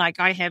 I mean, like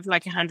I have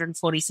like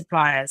 140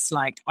 suppliers.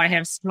 Like, I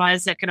have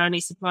suppliers that can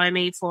only supply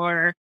me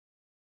for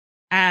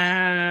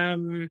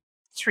 3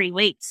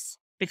 weeks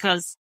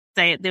because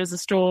there was a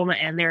storm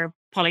and their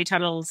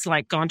polytunnels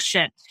like gone to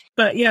shit.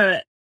 But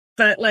yeah,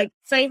 but like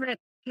favorite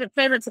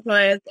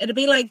suppliers, it'd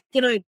be like,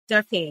 you know,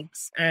 duck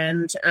eggs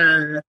and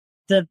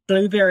the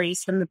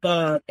blueberries from the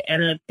bog,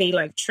 and it'd be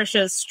like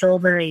Trisha's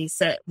strawberries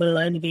that will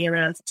only be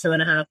around for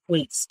 2.5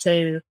 weeks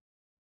to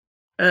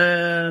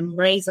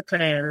razor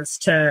clams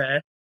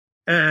to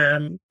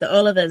the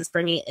Olivers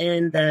bringing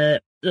in the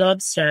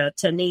lobster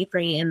to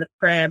Nefri and the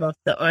crab off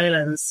the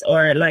islands,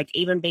 or like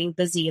even being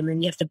busy and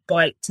then you have to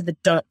bike to the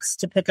docks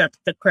to pick up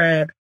the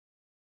crab,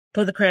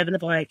 put the crab in the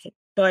bike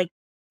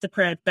the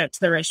crab back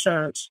to the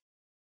restaurant.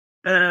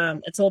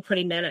 It's all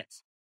pretty manic.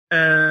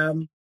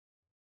 To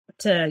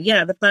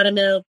the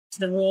buttermilk, to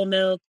the raw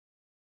milk,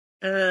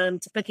 to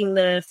picking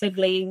the fig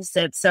leaves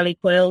at Sally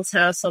Quayle's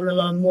house on the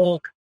long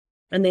walk,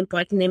 and then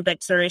biking them back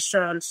to the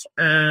restaurant.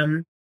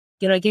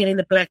 Getting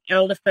the black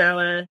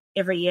elderflower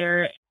every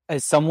year.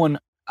 As someone,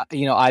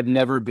 I've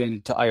never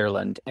been to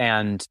Ireland,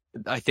 and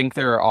I think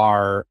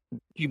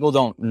people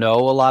don't know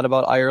a lot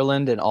about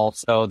Ireland, and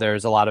also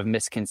there's a lot of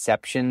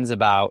misconceptions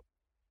about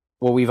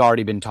what we've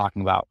already been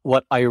talking about,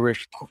 what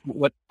Irish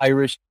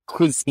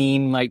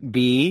cuisine might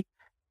be.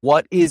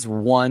 What is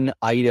one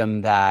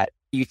item that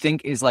you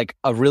think is like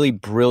a really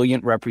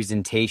brilliant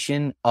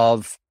representation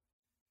of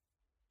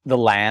the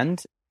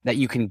land that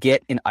you can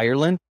get in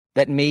Ireland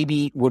that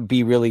maybe would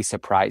be really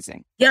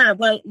surprising? Yeah,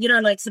 well,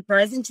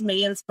 surprising to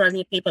me and surprising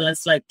to people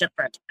is like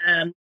different.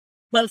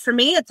 Well, for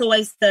me, it's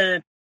always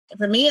the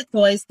butter.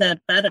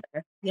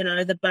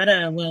 The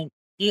butter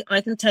I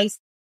can taste,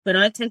 when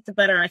I taste the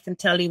butter, I can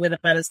tell you where the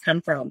butter's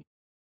come from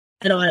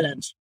in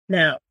Ireland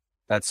now.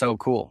 That's so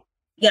cool.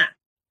 Yeah.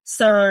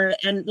 So,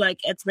 and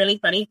it's really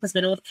funny because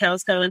when all the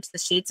cows go into the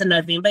sheds in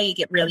November, you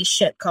get really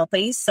shit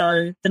coffee.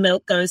 So the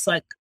milk goes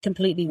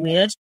completely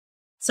weird.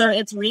 So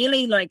it's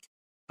really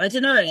I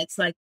don't know, it's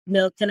like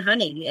milk and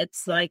honey.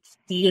 It's like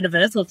the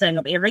universal thing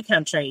of every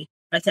country,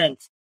 I think,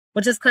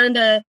 which is kind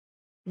of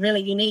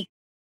really unique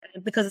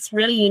because it's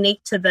really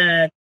unique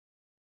to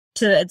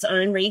its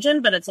own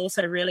region, but it's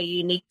also really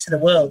unique to the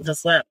world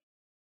as well.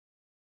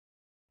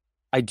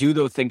 I do,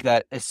 though, think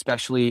that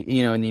especially,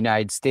 in the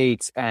United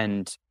States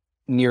and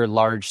near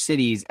large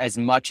cities, as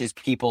much as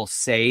people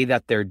say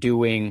that they're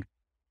doing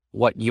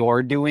what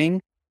you're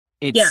doing,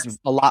 it's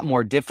a lot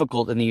more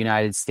difficult in the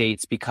United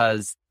States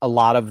because a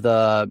lot of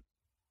the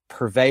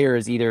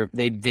purveyors either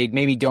they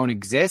maybe don't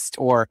exist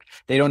or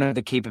they don't have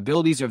the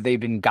capabilities or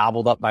they've been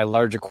gobbled up by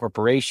larger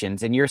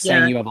corporations. And you're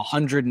saying you have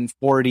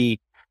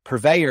 140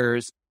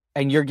 purveyors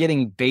and you're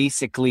getting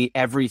basically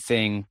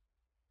everything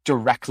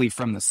directly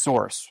from the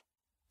source.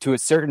 To a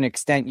certain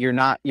extent, you're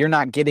not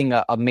getting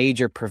a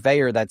major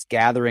purveyor that's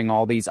gathering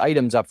all these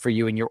items up for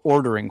you and you're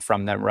ordering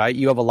from them, right?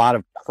 You have a lot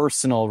of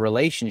personal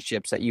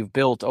relationships that you've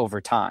built over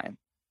time.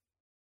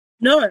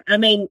 No, I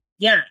mean,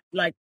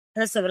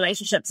 personal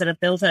relationships that have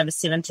built over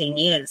 17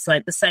 years,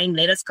 the same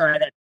lettuce guy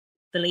that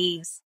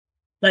believes,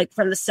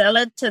 from the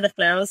salad to the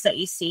flowers that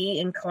you see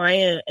in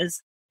Kaya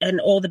and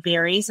all the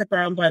berries are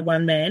grown by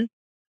one man.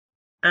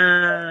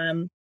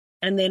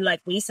 And then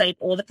we save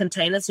all the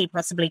containers we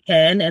possibly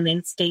can, and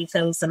then Steve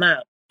fills them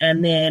up.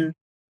 And then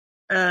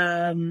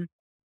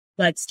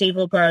Steve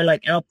will grow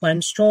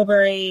alpine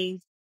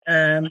strawberries,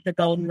 the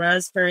golden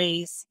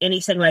raspberries,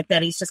 anything like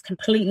that. He's just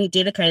completely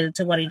dedicated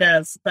to what he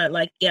does. But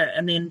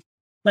and then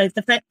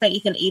the fact that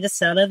you can eat a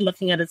salad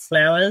looking at its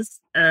flowers,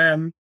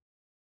 it's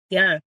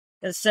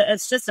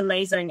just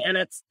amazing. And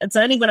it's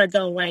only when I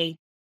go away,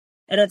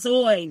 and it's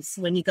always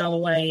when you go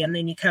away and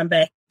then you come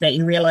back that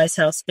you realize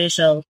how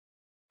special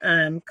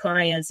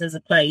Kaya is as a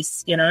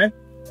place,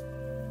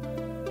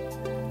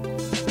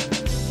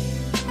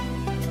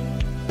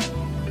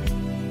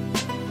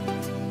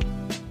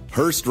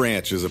 Hearst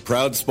Ranch is a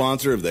proud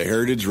sponsor of the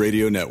Heritage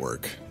Radio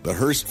Network. The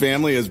Hearst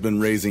family has been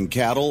raising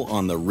cattle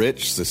on the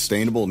rich,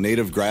 sustainable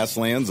native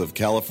grasslands of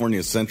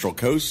California's Central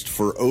Coast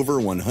for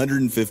over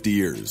 150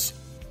 years.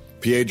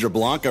 Piedra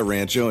Blanca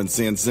Rancho in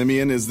San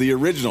Simeon is the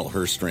original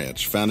Hearst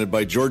Ranch, founded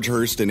by George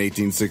Hearst in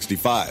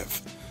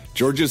 1865.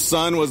 George's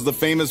son was the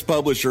famous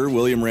publisher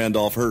William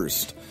Randolph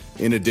Hearst.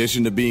 In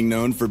addition to being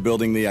known for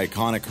building the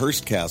iconic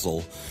Hearst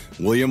Castle,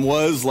 William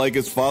was, like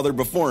his father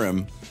before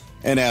him,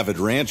 an avid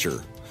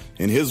rancher.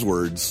 In his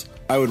words,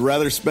 "I would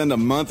rather spend a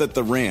month at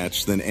the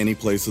ranch than any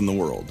place in the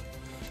world."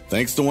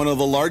 Thanks to one of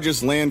the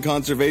largest land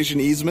conservation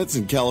easements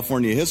in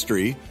California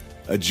history,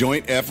 a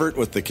joint effort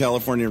with the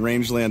California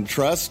Rangeland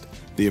Trust,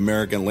 the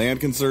American Land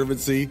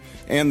Conservancy,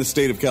 and the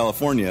state of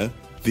California,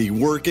 the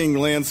working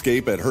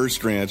landscape at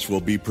Hearst Ranch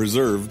will be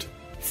preserved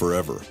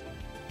forever.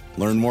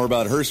 Learn more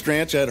about Hearst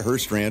Ranch at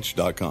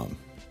HearstRanch.com.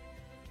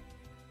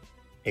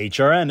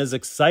 HRN is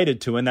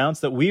excited to announce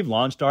that we've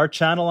launched our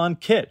channel on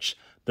Kitsch,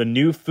 the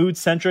new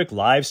food-centric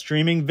live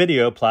streaming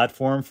video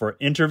platform for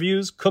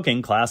interviews,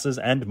 cooking classes,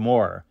 and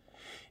more.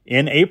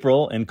 In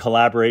April, in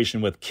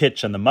collaboration with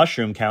Kitsch and the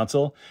Mushroom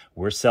Council,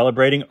 we're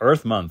celebrating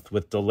Earth Month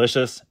with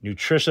delicious,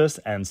 nutritious,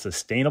 and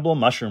sustainable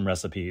mushroom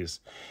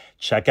recipes.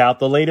 Check out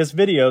the latest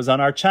videos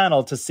on our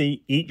channel to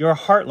see Eat Your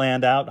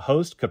Heartland Out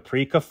host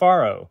Capri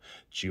Cafaro,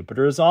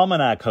 Jupiter's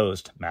Almanac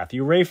host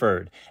Matthew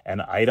Rayford,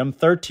 and Item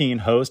 13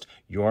 host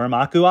Yoram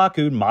Aku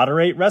Aku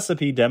moderate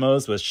recipe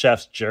demos with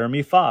chefs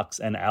Jeremy Fox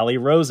and Ali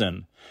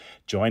Rosen.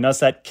 Join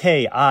us at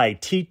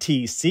kittch.com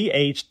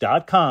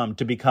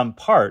to become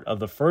part of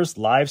the first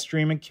live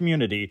streaming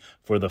community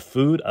for the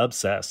food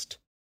obsessed.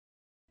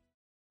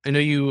 I know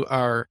you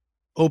are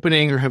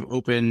opening or have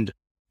opened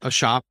a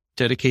shop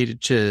dedicated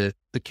to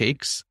the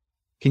cakes.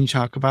 Can you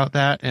talk about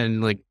that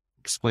and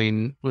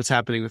explain what's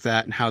happening with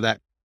that and how the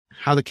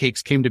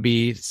cakes came to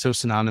be so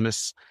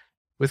synonymous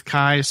with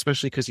Kai,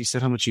 especially because you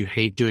said how much you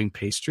hate doing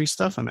pastry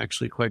stuff? I'm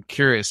actually quite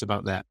curious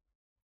about that.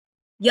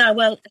 Yeah,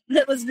 well,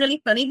 it was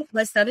really funny because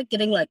I started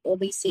getting all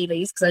these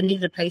CVs because I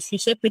needed a pastry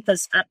chef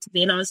because up to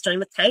then I was doing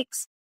the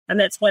cakes. And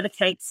that's why the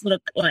cakes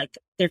look like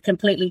they're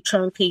completely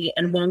chunky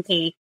and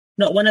wonky.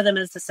 Not one of them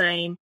is the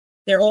same.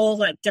 They're all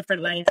like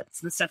different layers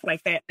and stuff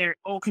like that. They're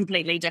all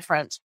completely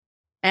different.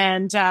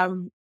 And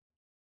so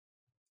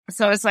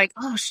it's like,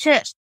 oh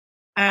shit.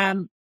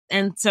 And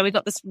so we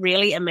got this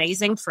really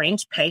amazing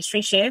French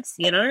pastry chef,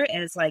 you know,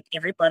 as like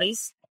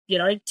everybody's, you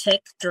know,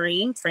 tech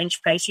dream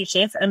French pastry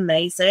chef,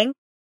 amazing.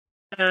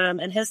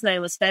 And his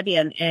name was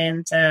Fabian.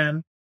 And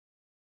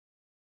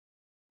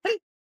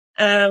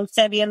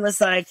Fabian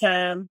was like,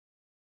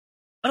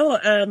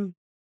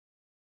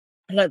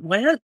 like,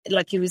 why aren't,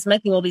 like, he was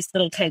making all these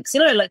little cakes, you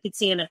know, like you'd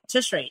see in a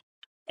patisserie.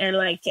 And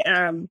like,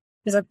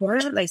 he's like, why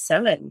aren't they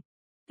selling?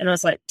 And I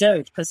was like,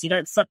 dude, because you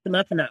don't fuck them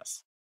up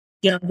enough.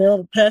 You know, they're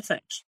all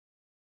perfect.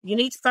 You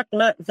need to fuck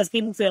them up because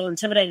people feel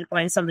intimidated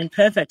by something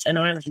perfect in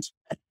Ireland.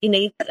 You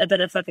need a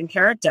bit of fucking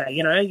character,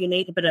 you know, you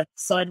need a bit of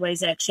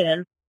sideways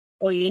action,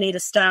 or you need a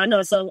star.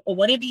 No, so, or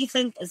whatever you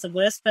think is the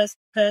worst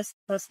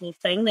possible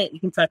thing that you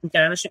can fucking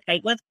garnish a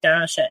cake with,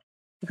 garnish it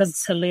because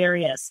it's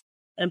hilarious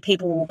and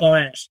people will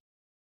buy it.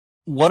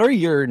 What are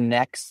your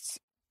next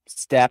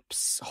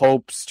steps,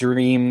 hopes,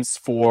 dreams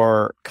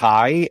for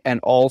Kai,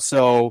 and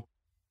also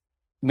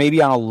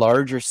maybe on a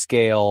larger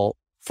scale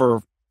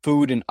for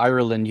food in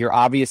Ireland? You're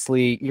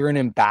an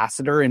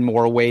ambassador in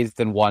more ways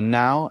than one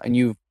now, and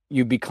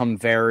you've become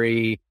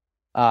very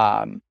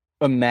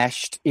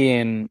enmeshed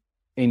in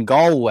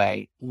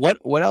Galway.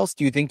 What else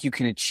do you think you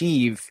can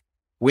achieve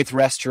with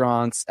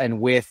restaurants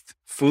and with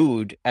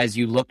food as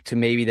you look to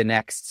maybe the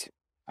next?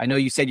 I know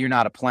you said you're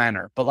not a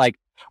planner, but like,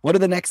 what do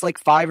the next like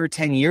 5 or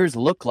 10 years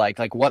look like?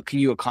 Like, what can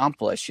you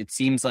accomplish? It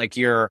seems like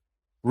you're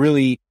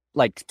really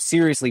like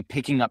seriously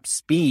picking up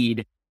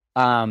speed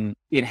in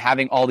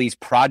having all these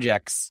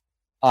projects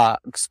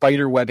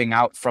spider webbing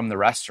out from the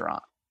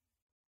restaurant.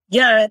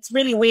 Yeah, it's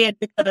really weird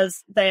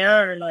because they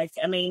are like,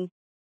 I mean,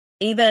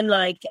 even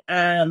like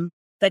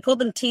they call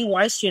them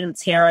TY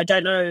students here. I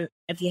don't know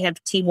if you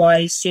have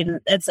TY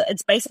student.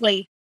 It's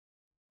basically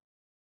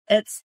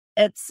it's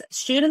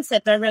students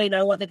that don't really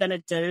know what they're going to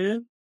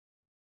do.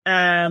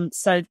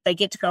 So they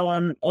get to go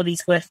on all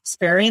these work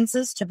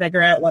experiences to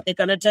figure out what they're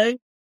going to do.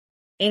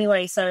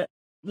 Anyway, so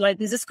like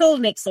there's a school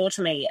next door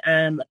to me,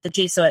 the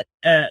Jesuit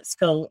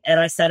school, and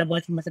I started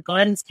working with a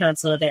guidance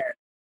counselor there.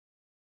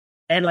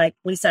 And like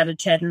we started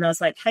chatting, and I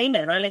was like, hey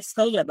man, I left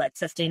school at like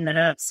 15 and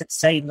a half,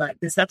 16. Like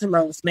there's nothing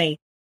wrong with me.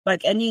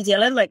 Like in New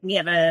Zealand, like we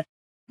have a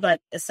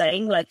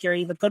saying, like you're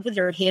either good with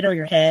your head or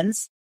your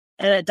hands,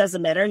 and it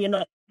doesn't matter.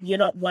 You're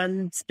not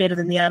one's better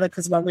than the other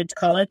because one went to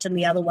college and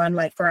the other one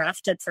like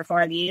grafted for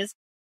 5 years.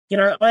 You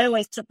know, I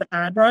always took the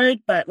hard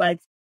road, but like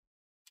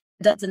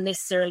it doesn't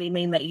necessarily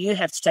mean that you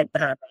have to take the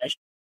hard road.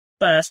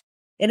 But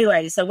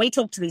anyway, so we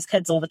talk to these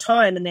kids all the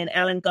time, and then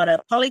Alan got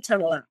a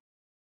polytunnel up.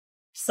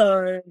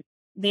 So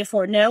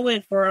therefore now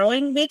we're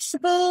growing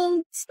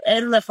vegetables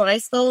in the high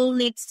school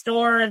next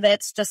door.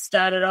 That's just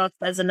started off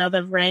as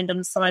another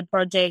random side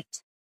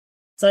project.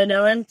 So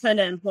now I'm kind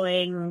of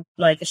employing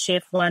like a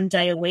chef 1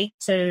 day a week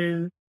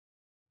to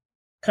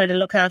kind of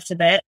look after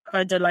that.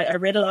 I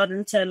read a lot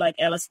into like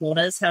Alice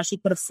Waters, how she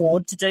could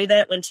afford to do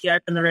that when she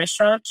opened the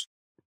restaurant.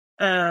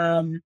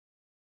 And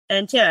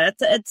yeah,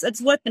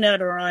 it's working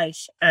out all right.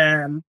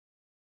 Haven't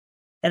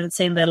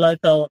seen the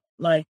local,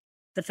 like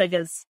the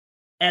figures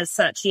as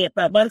such yet,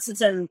 but once it's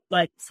in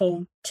like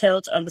full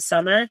tilt of the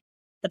summer,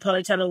 the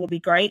polytunnel will be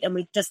great. And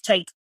we just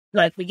take,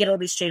 like, we get all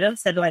these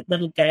students that are like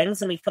little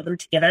gangs and we put them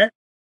together,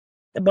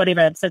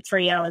 whatever, for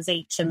 3 hours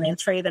each. And then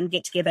 3 of them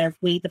get together,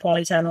 weed the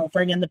polytunnel,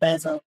 bring in the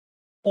basil,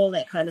 all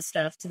that kind of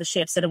stuff to the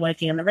chefs that are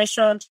working in the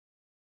restaurant.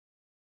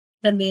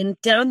 And then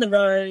down the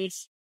road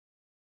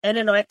in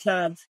a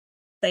nightclub,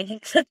 they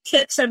had a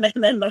kitchen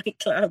in a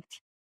nightclub.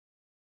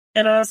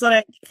 And I was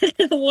like,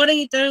 what are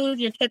you doing with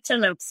your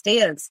kitchen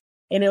upstairs?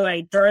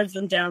 Anyway, drove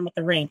them down with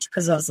the rent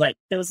because I was like,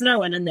 there was no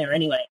one in there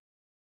anyway.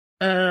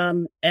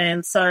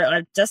 And so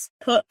I just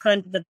put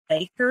kind of the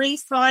bakery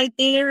side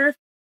there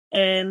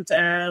and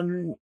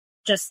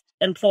just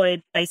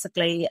employed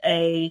basically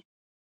a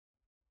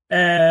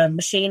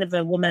machine of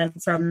a woman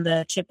from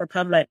the Czech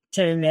Republic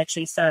to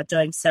actually start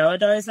doing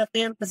sourdoughs up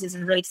there because there's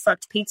a really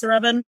fucked pizza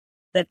oven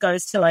that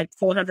goes to like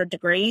 400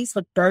 degrees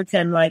with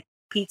broken like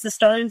pizza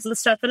stones and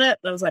stuff in it.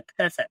 That was like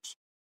perfect,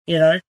 you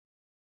know.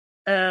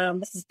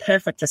 This is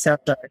perfect for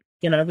sourdough.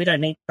 You know, we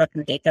don't need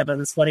fucking deck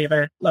ovens,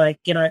 whatever. Like,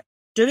 you know,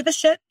 do the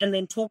shit and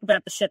then talk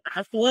about the shit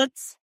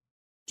afterwards.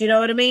 Do you know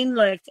what I mean?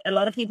 Like, a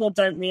lot of people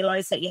don't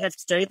realize that you have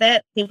to do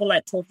that. People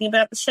like talking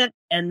about the shit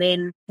and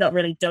then not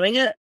really doing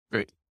it.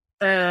 Right.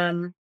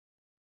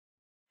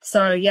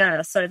 So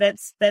yeah, so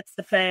that's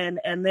the plan.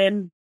 And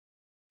then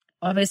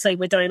obviously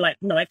we're doing like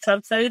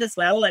nightclub food as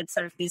well. Like,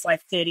 so for these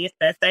like 30th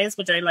birthdays,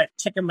 we're doing like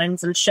chicken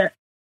wings and shit.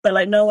 But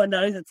like no one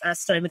knows it's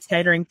us doing the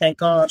catering, thank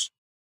God.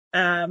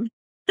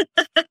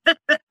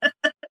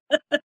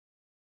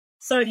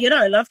 So, you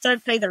know, love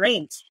don't pay the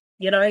rent.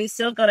 You know, you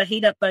still got to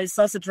heat up those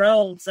sausage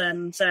rolls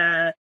and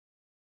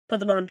put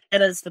them on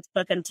platters with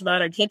fucking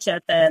tomato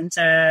ketchup and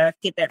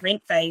get that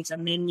rent paid.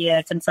 And then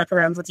you can fuck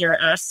around with your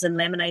arses and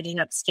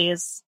laminating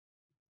upstairs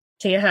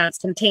to your heart's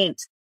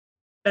content.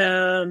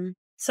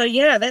 So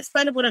yeah, that's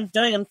kind of what I'm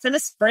doing. I'm kind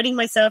of spreading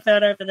myself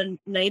out over the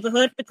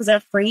neighborhood because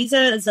our freezer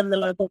is in the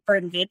local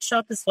fruit and veg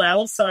shop as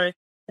well. So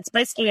it's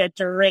basically a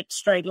direct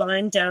straight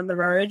line down the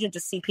road. You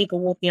just see people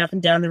walking up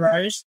and down the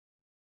road.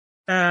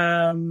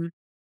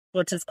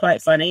 Which is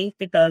quite funny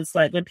because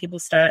like when people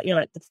start,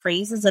 like the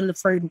freezer's in the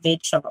fruit and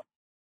veg shop.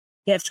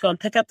 You have to go and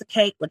pick up the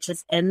cake, which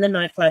is in the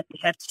nightclub. You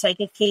have to take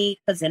a key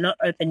because they're not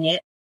open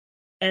yet.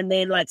 And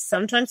then like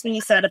sometimes when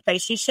you start a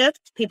pastry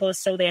shift, people are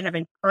still there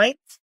having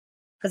pints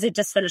because they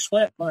just finished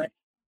work. Like,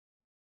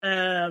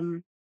 yeah,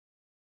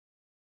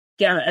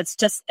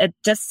 it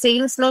just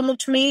seems normal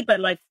to me, but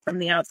like from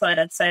the outside,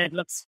 I'd say it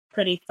looks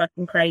pretty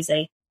fucking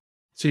crazy.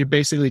 So you're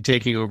basically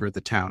taking over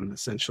the town,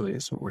 essentially,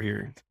 is what we're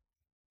hearing.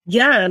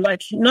 Yeah,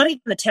 like not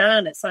even the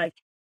town. It's like,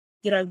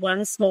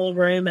 one small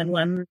room and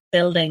one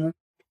building.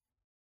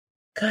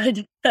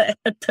 Good per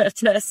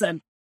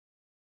person.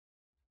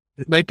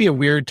 It might be a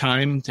weird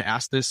time to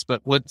ask this,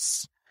 but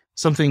what's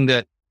something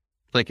that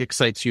like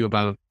excites you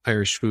about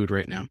Irish food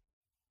right now?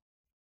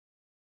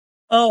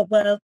 Oh,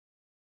 well,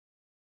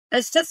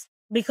 it's just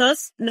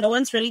because no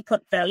one's really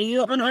put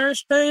value on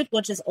Irish food,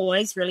 which has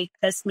always really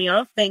pissed me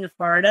off being a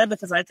foreigner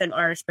because I think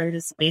Irish food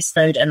is the best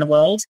food in the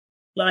world.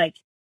 Like,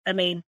 I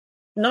mean,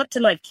 not to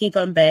like keep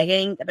on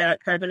bagging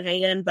about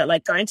Copenhagen, but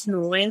like going to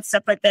Norway and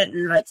stuff like that,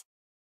 and like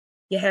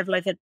you have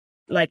like a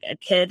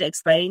kid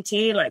explaining to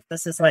you, like,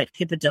 this is like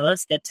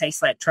pippardillos that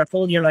tastes like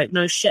truffle. You're like,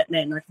 no shit,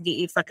 man, I can get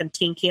you fucking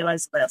 10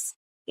 kilos of this.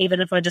 Even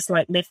if I just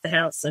like left the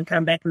house and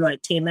come back in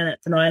like 10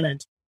 minutes in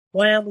Ireland.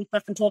 Why aren't we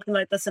fucking talking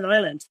like this in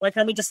Ireland? Why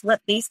can't we just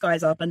rip these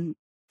guys up and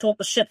talk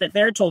the shit that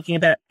they're talking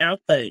about our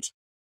food?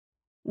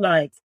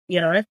 Like,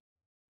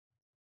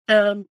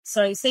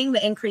 so seeing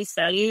the increased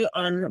value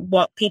on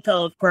what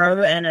people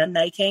grow and are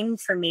making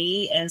for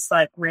me is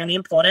like really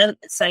important.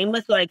 Same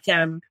with like,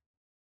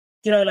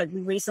 like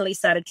we recently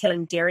started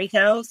killing dairy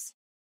cows,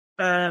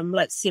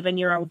 like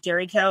 7-year-old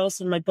dairy cows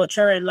from my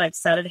butcher, and like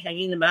started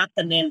hanging them up,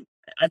 and then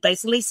I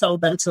basically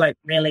sold them to like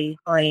really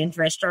high-end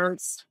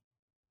restaurants.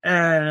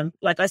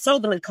 Like I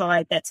sold them in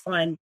Kai, that's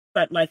fine,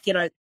 but like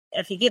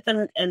if you get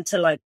them into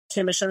like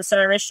 2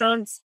 Michelin-star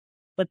restaurants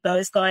with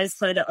those guys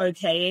kind of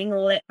okaying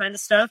all that kind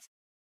of stuff,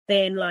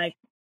 then like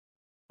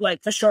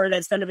for sure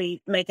that's going to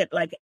make it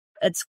like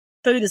it's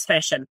food is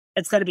fashion.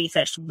 It's going to be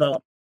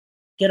fashionable.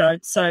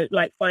 So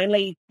like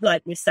finally,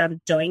 like we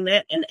started doing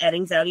that and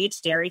adding value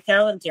to dairy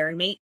cow and dairy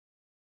meat.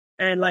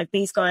 And like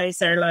these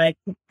guys are like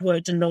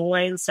worked in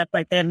Norway and stuff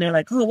like that. And they're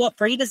like, oh, what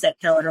breed is that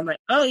cow? And I'm like,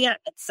 oh yeah,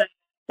 it's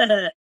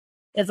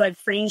like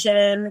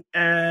Friesian,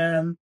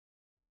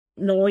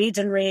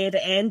 Norwegian red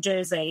and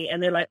Jersey.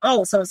 And they're like,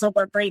 oh, so it's not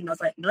one breed. And I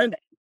was like, no, man.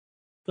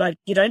 Like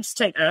you don't just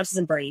take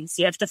artisan breeds.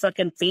 You have to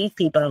fucking feed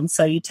people. And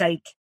so you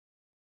take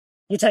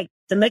the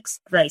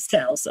mixed race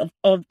cows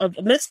of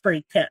mixed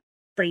breed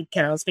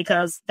cows,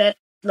 because that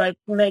like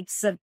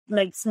makes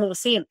more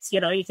sense.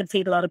 You can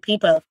feed a lot of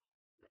people.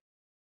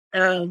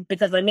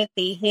 Because I met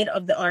the head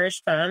of the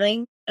Irish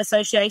Farming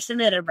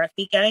Association at a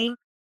rugby game,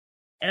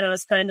 and I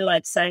was kind of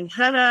like saying,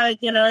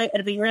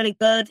 it'd be really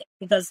good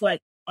because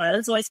like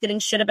Ireland's always getting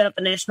shit about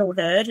the national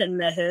herd and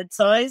the herd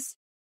size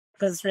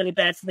because it's really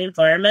bad for the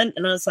environment.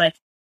 And I was like,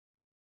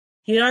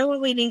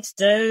 what we need to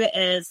do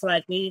is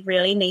like we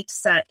really need to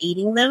start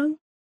eating them.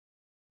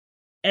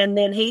 And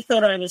then he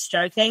thought I was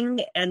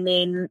joking. And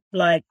then,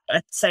 like,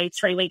 I'd say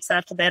 3 weeks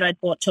after that,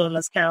 I'd bought 2 of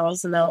his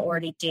cows and they were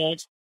already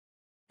dead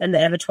in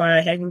the abattoir.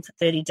 I had them for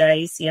 30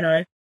 days,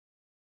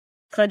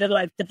 Kind of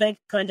like the big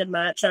kind of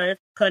macho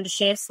kind of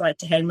chefs like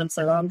to hang them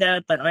for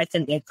longer, but I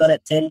think they're good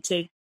at 30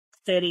 to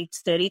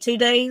 32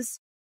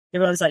 days.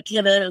 Everyone's like,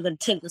 I'm going to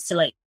take this to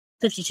like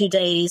 52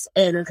 days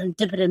and I'm going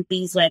to dip it in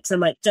beeswax. I'm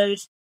like,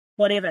 dude,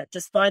 whatever.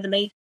 Just buy the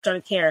meat.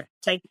 Don't care.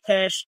 Take the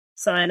cash.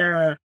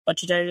 Sayonara.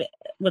 What you do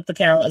with the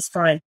cow is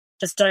fine.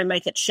 Just don't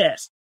make it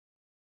shit.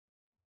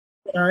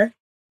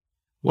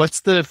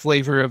 What's the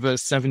flavor of a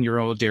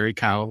 7-year-old dairy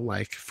cow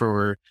like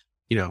for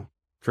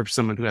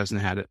someone who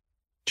hasn't had a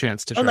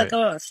chance to try it? Oh my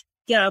gosh.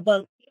 Yeah,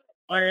 well,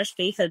 Irish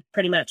beef is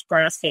pretty much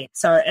grass-fed.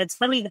 So it's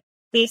probably the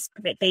best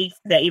beef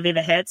that you've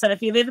ever had. So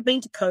if you've ever been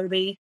to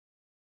Kobe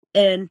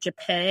in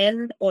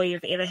Japan, or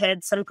you've ever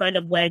had some kind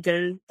of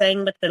Wagyu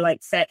thing with the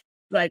like fat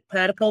like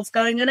particles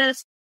going in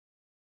it,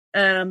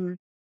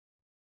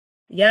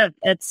 yeah,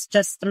 it's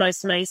just the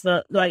most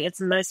amazing. Like it's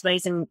the most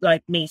amazing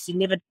like meat. You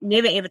never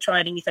ever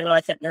tried anything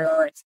like it in your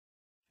life.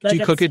 Like, do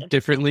you cook it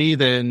differently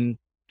than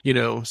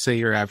say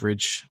your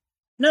average?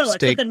 No, I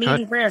steak cook it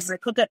medium rare. I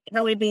cook it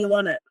however you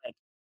want it.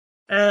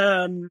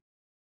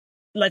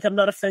 Like I'm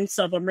not a food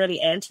snob. I'm really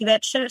anti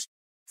that shit.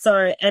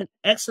 So, and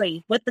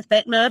actually, with the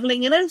fat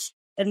marbling in it,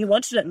 if you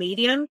wanted it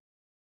medium,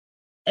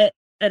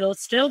 it'll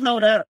still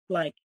hold up.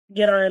 Like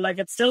like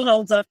it still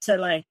holds up to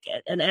like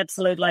an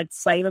absolute like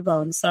flavor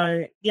bomb.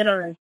 So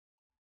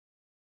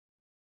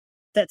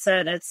that's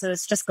it.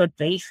 It's just good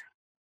beef.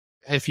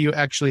 If you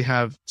actually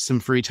have some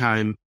free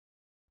time,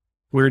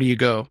 where do you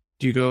go?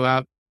 Do you go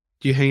out?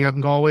 Do you hang out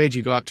in Galway? Do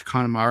you go out to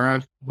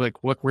Connemara?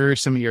 Like, where are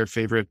some of your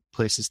favorite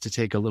places to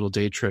take a little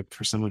day trip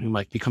for someone who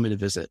might be coming to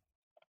visit?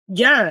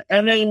 Yeah, I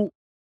mean,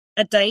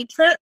 a day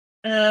trip,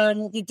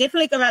 you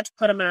definitely go out to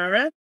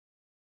Connemara,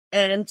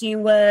 and you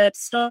would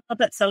stop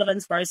at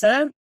Sullivan's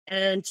Grocer,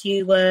 and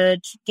you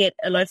would get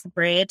a loaf of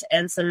bread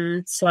and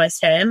some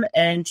sliced ham,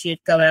 and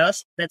you'd go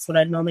out. That's what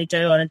I'd normally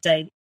do on a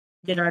day,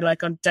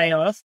 like on a day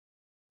off.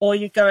 Or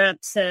you'd go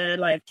out to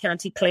like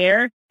County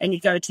Clare, and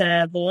you'd go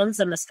to Vaughan's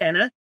and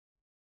Liscannor.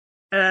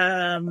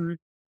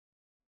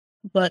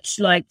 But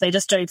like they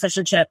just do fish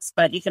and chips,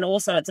 but you can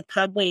also, it's a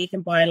pub where you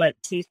can buy like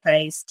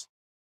toothpaste,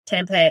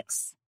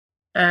 Tampax,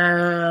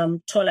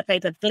 toilet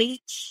paper,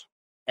 bleach,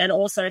 and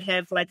also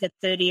have like a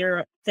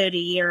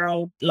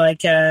 30-year-old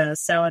like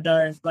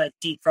sourdough, like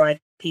deep fried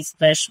piece of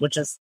fish, which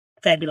is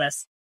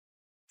fabulous.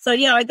 So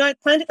yeah, I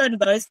plan to go to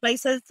those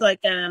places.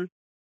 Like,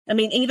 I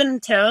mean, even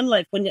in town,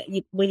 like when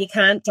you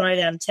can't drive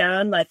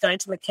downtown, like going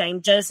to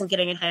McCambridge's and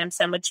getting a ham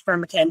sandwich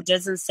from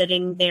McCambridge's and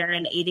sitting there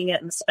and eating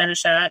it in the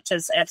Spanish Arch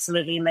is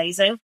absolutely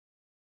amazing.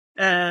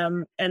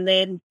 And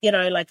then,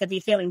 like if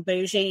you're feeling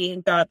bougie, you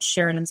can go up to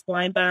Sheridan's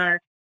Wine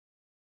Bar.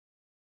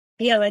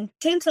 Yeah, I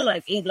tend to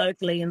like eat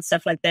locally and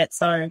stuff like that.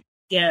 So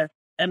yeah,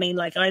 I mean,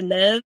 like I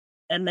live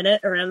a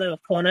minute around the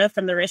corner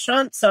from the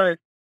restaurant. So,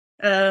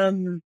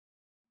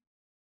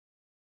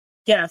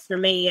 yeah, for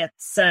me,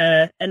 it's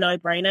a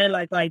no-brainer.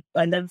 Like I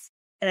live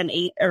and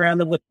eat around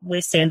the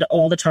West End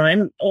all the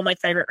time. All my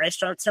favorite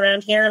restaurants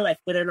around here, like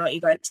whether or not you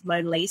go to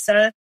Mona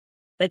Lisa,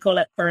 they call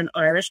it for an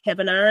Irish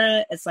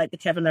carbonara. It's like the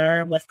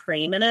carbonara with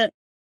cream in it,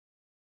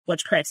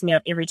 which cracks me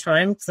up every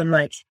time. Because I'm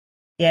like,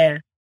 yeah,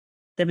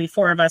 there'll be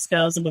 4 of us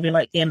girls and we'll be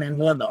like, yeah, man,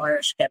 we love the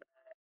Irish carbonara.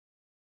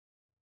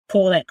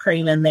 Pour that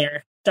cream in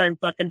there. Don't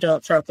fucking do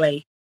it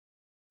properly.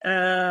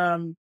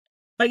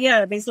 But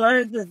yeah, there's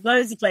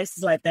loads of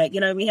places like that.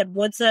 We had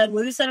Woozer,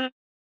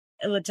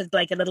 which is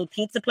like a little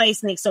pizza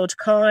place next door to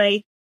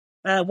Kai.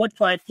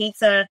 Wood-fired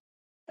pizza.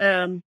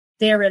 They're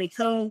really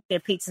cool. Their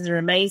pizzas are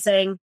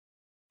amazing.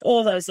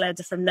 All those lads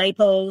are from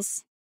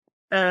Naples.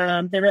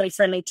 They're really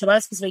friendly to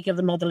us because we give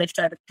them all the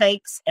leftover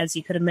cakes, as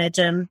you could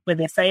imagine, we're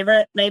their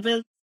favorite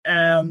neighbors.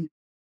 And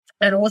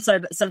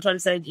also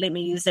sometimes they let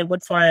me use their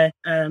wood-fire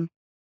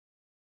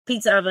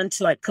pizza oven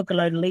to like cook a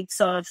load of leg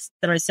softs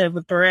that I serve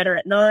with burrata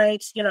at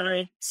night,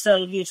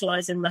 still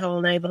utilizing the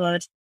whole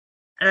neighborhood.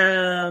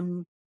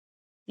 And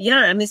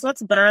there's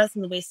lots of bars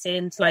in the West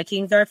End. Like you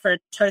can go for a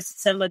toasted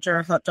sandwich or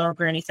a hot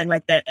dog or anything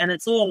like that. And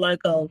it's all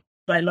local,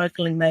 like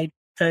locally made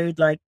food.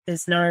 Like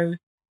there's no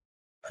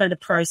kind of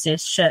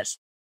processed shit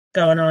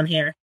going on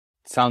here.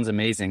 Sounds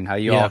amazing how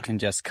you all can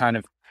just kind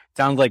of,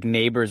 sounds like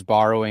neighbors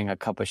borrowing a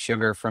cup of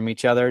sugar from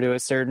each other to a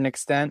certain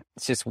extent.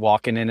 It's just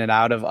walking in and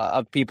out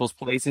of people's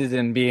places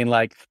and being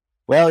like,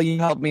 well, you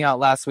helped me out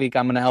last week.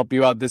 I'm going to help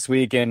you out this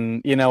week. And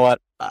you know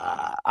what?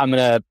 I'm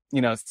going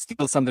to,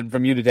 steal something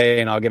from you today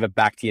and I'll give it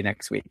back to you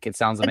next week. It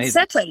sounds amazing.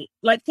 Exactly.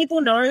 Like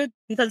people know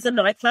because the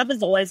nightclub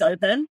is always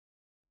open.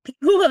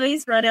 People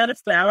always run out of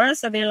flour.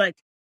 So they're like,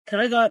 can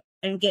I go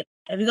and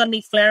have you got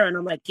any flour? And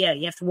I'm like, yeah,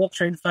 you have to walk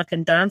through the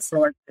fucking dance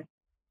floor.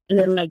 And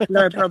they're like,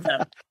 no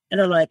problem.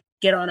 And I'm like,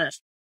 get on it.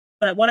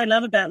 But what I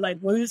love about like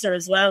Woozer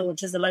as well,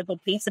 which is a local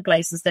pizza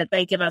place, is that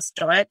they give us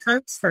Diet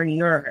Cokes for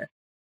 €1.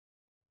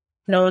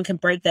 No one can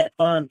break that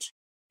bond.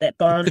 That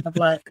bond of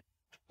like...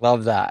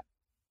 Love that.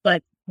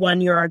 Like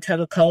 €1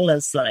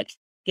 Coca-Cola's like,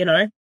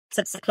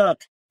 6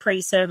 o'clock,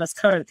 pre-service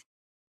Coke.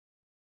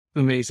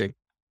 Amazing.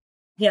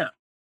 Yeah.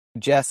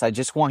 Jess, I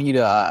just want you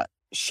to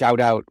shout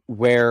out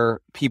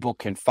where people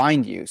can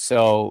find you.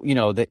 So,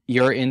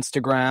 your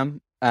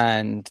Instagram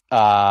and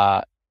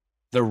the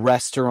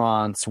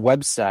restaurant's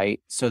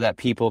website so that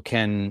people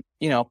can,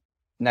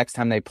 next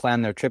time they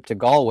plan their trip to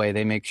Galway,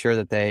 they make sure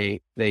that they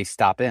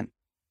stop in.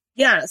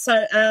 Yeah.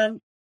 So,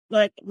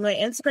 like my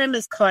Instagram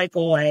is Kai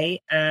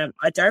Galway.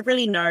 I don't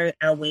really know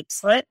our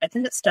website. I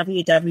think it's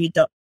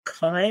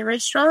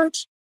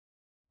www.kairestaurant.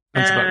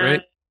 That's about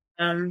right.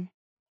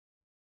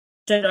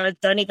 Dude, I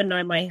don't even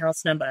know my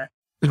house number.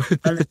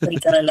 Honestly,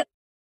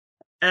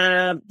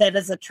 that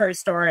is a true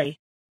story.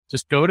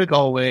 Just go to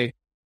Galway,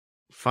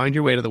 find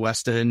your way to the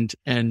West End,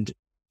 and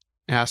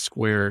ask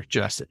where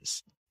Jess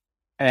is.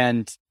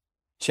 And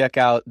check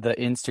out the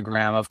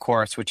Instagram, of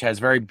course, which has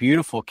very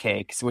beautiful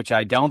cakes, which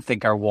I don't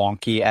think are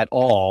wonky at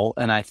all,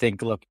 and I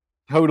think look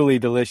totally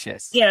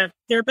delicious. Yeah,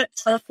 they're a bit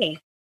fluffy.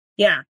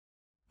 Yeah.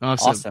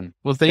 Awesome.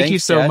 Well, thanks you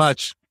so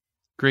much.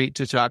 Great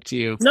to talk to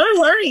you. No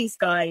worries,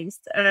 guys.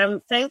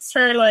 Thanks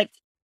for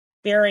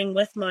bearing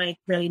with my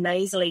really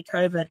nasally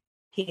COVID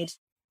head.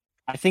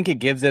 I think it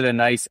gives it a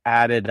nice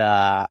added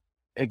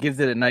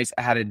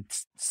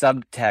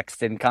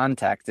subtext and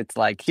context. It's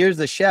like, here's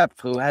a chef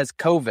who has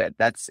COVID.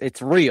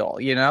 It's real,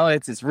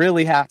 it's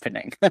really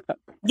happening.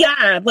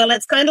 Yeah, well,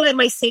 it's kind of like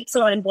my sex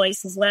line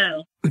voice as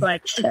well.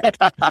 Like, yeah.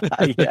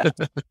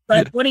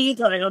 Like, what are you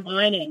doing? I'm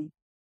ironing.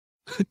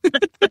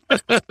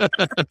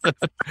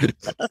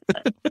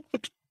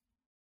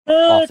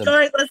 Awesome. All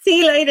right, let's see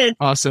you later.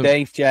 Awesome.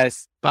 Thanks,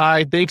 Jess.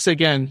 Bye. Thanks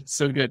again.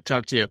 So good to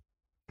talk to you.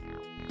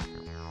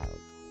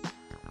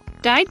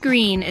 Dyed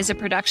Green is a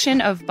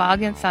production of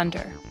Bog and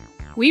Thunder.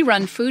 We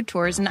run food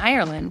tours in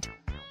Ireland.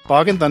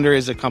 Bog and Thunder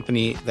is a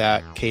company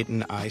that Kate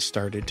and I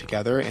started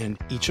together, and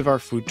each of our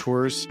food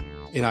tours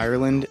in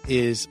Ireland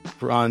is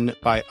run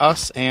by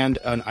us and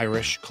an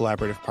Irish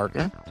collaborative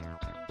partner.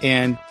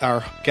 And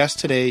our guest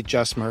today,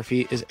 Jess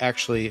Murphy, is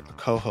actually a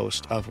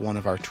co-host of one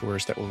of our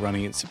tours that we're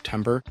running in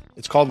September.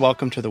 It's called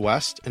Welcome to the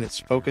West, and it's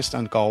focused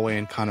on Galway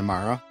and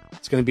Connemara.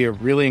 It's going to be a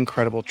really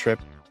incredible trip,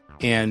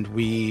 and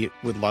we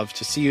would love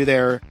to see you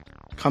there.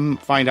 Come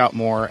find out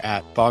more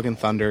at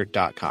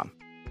bogandthunder.com.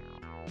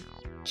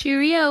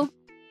 Cheerio.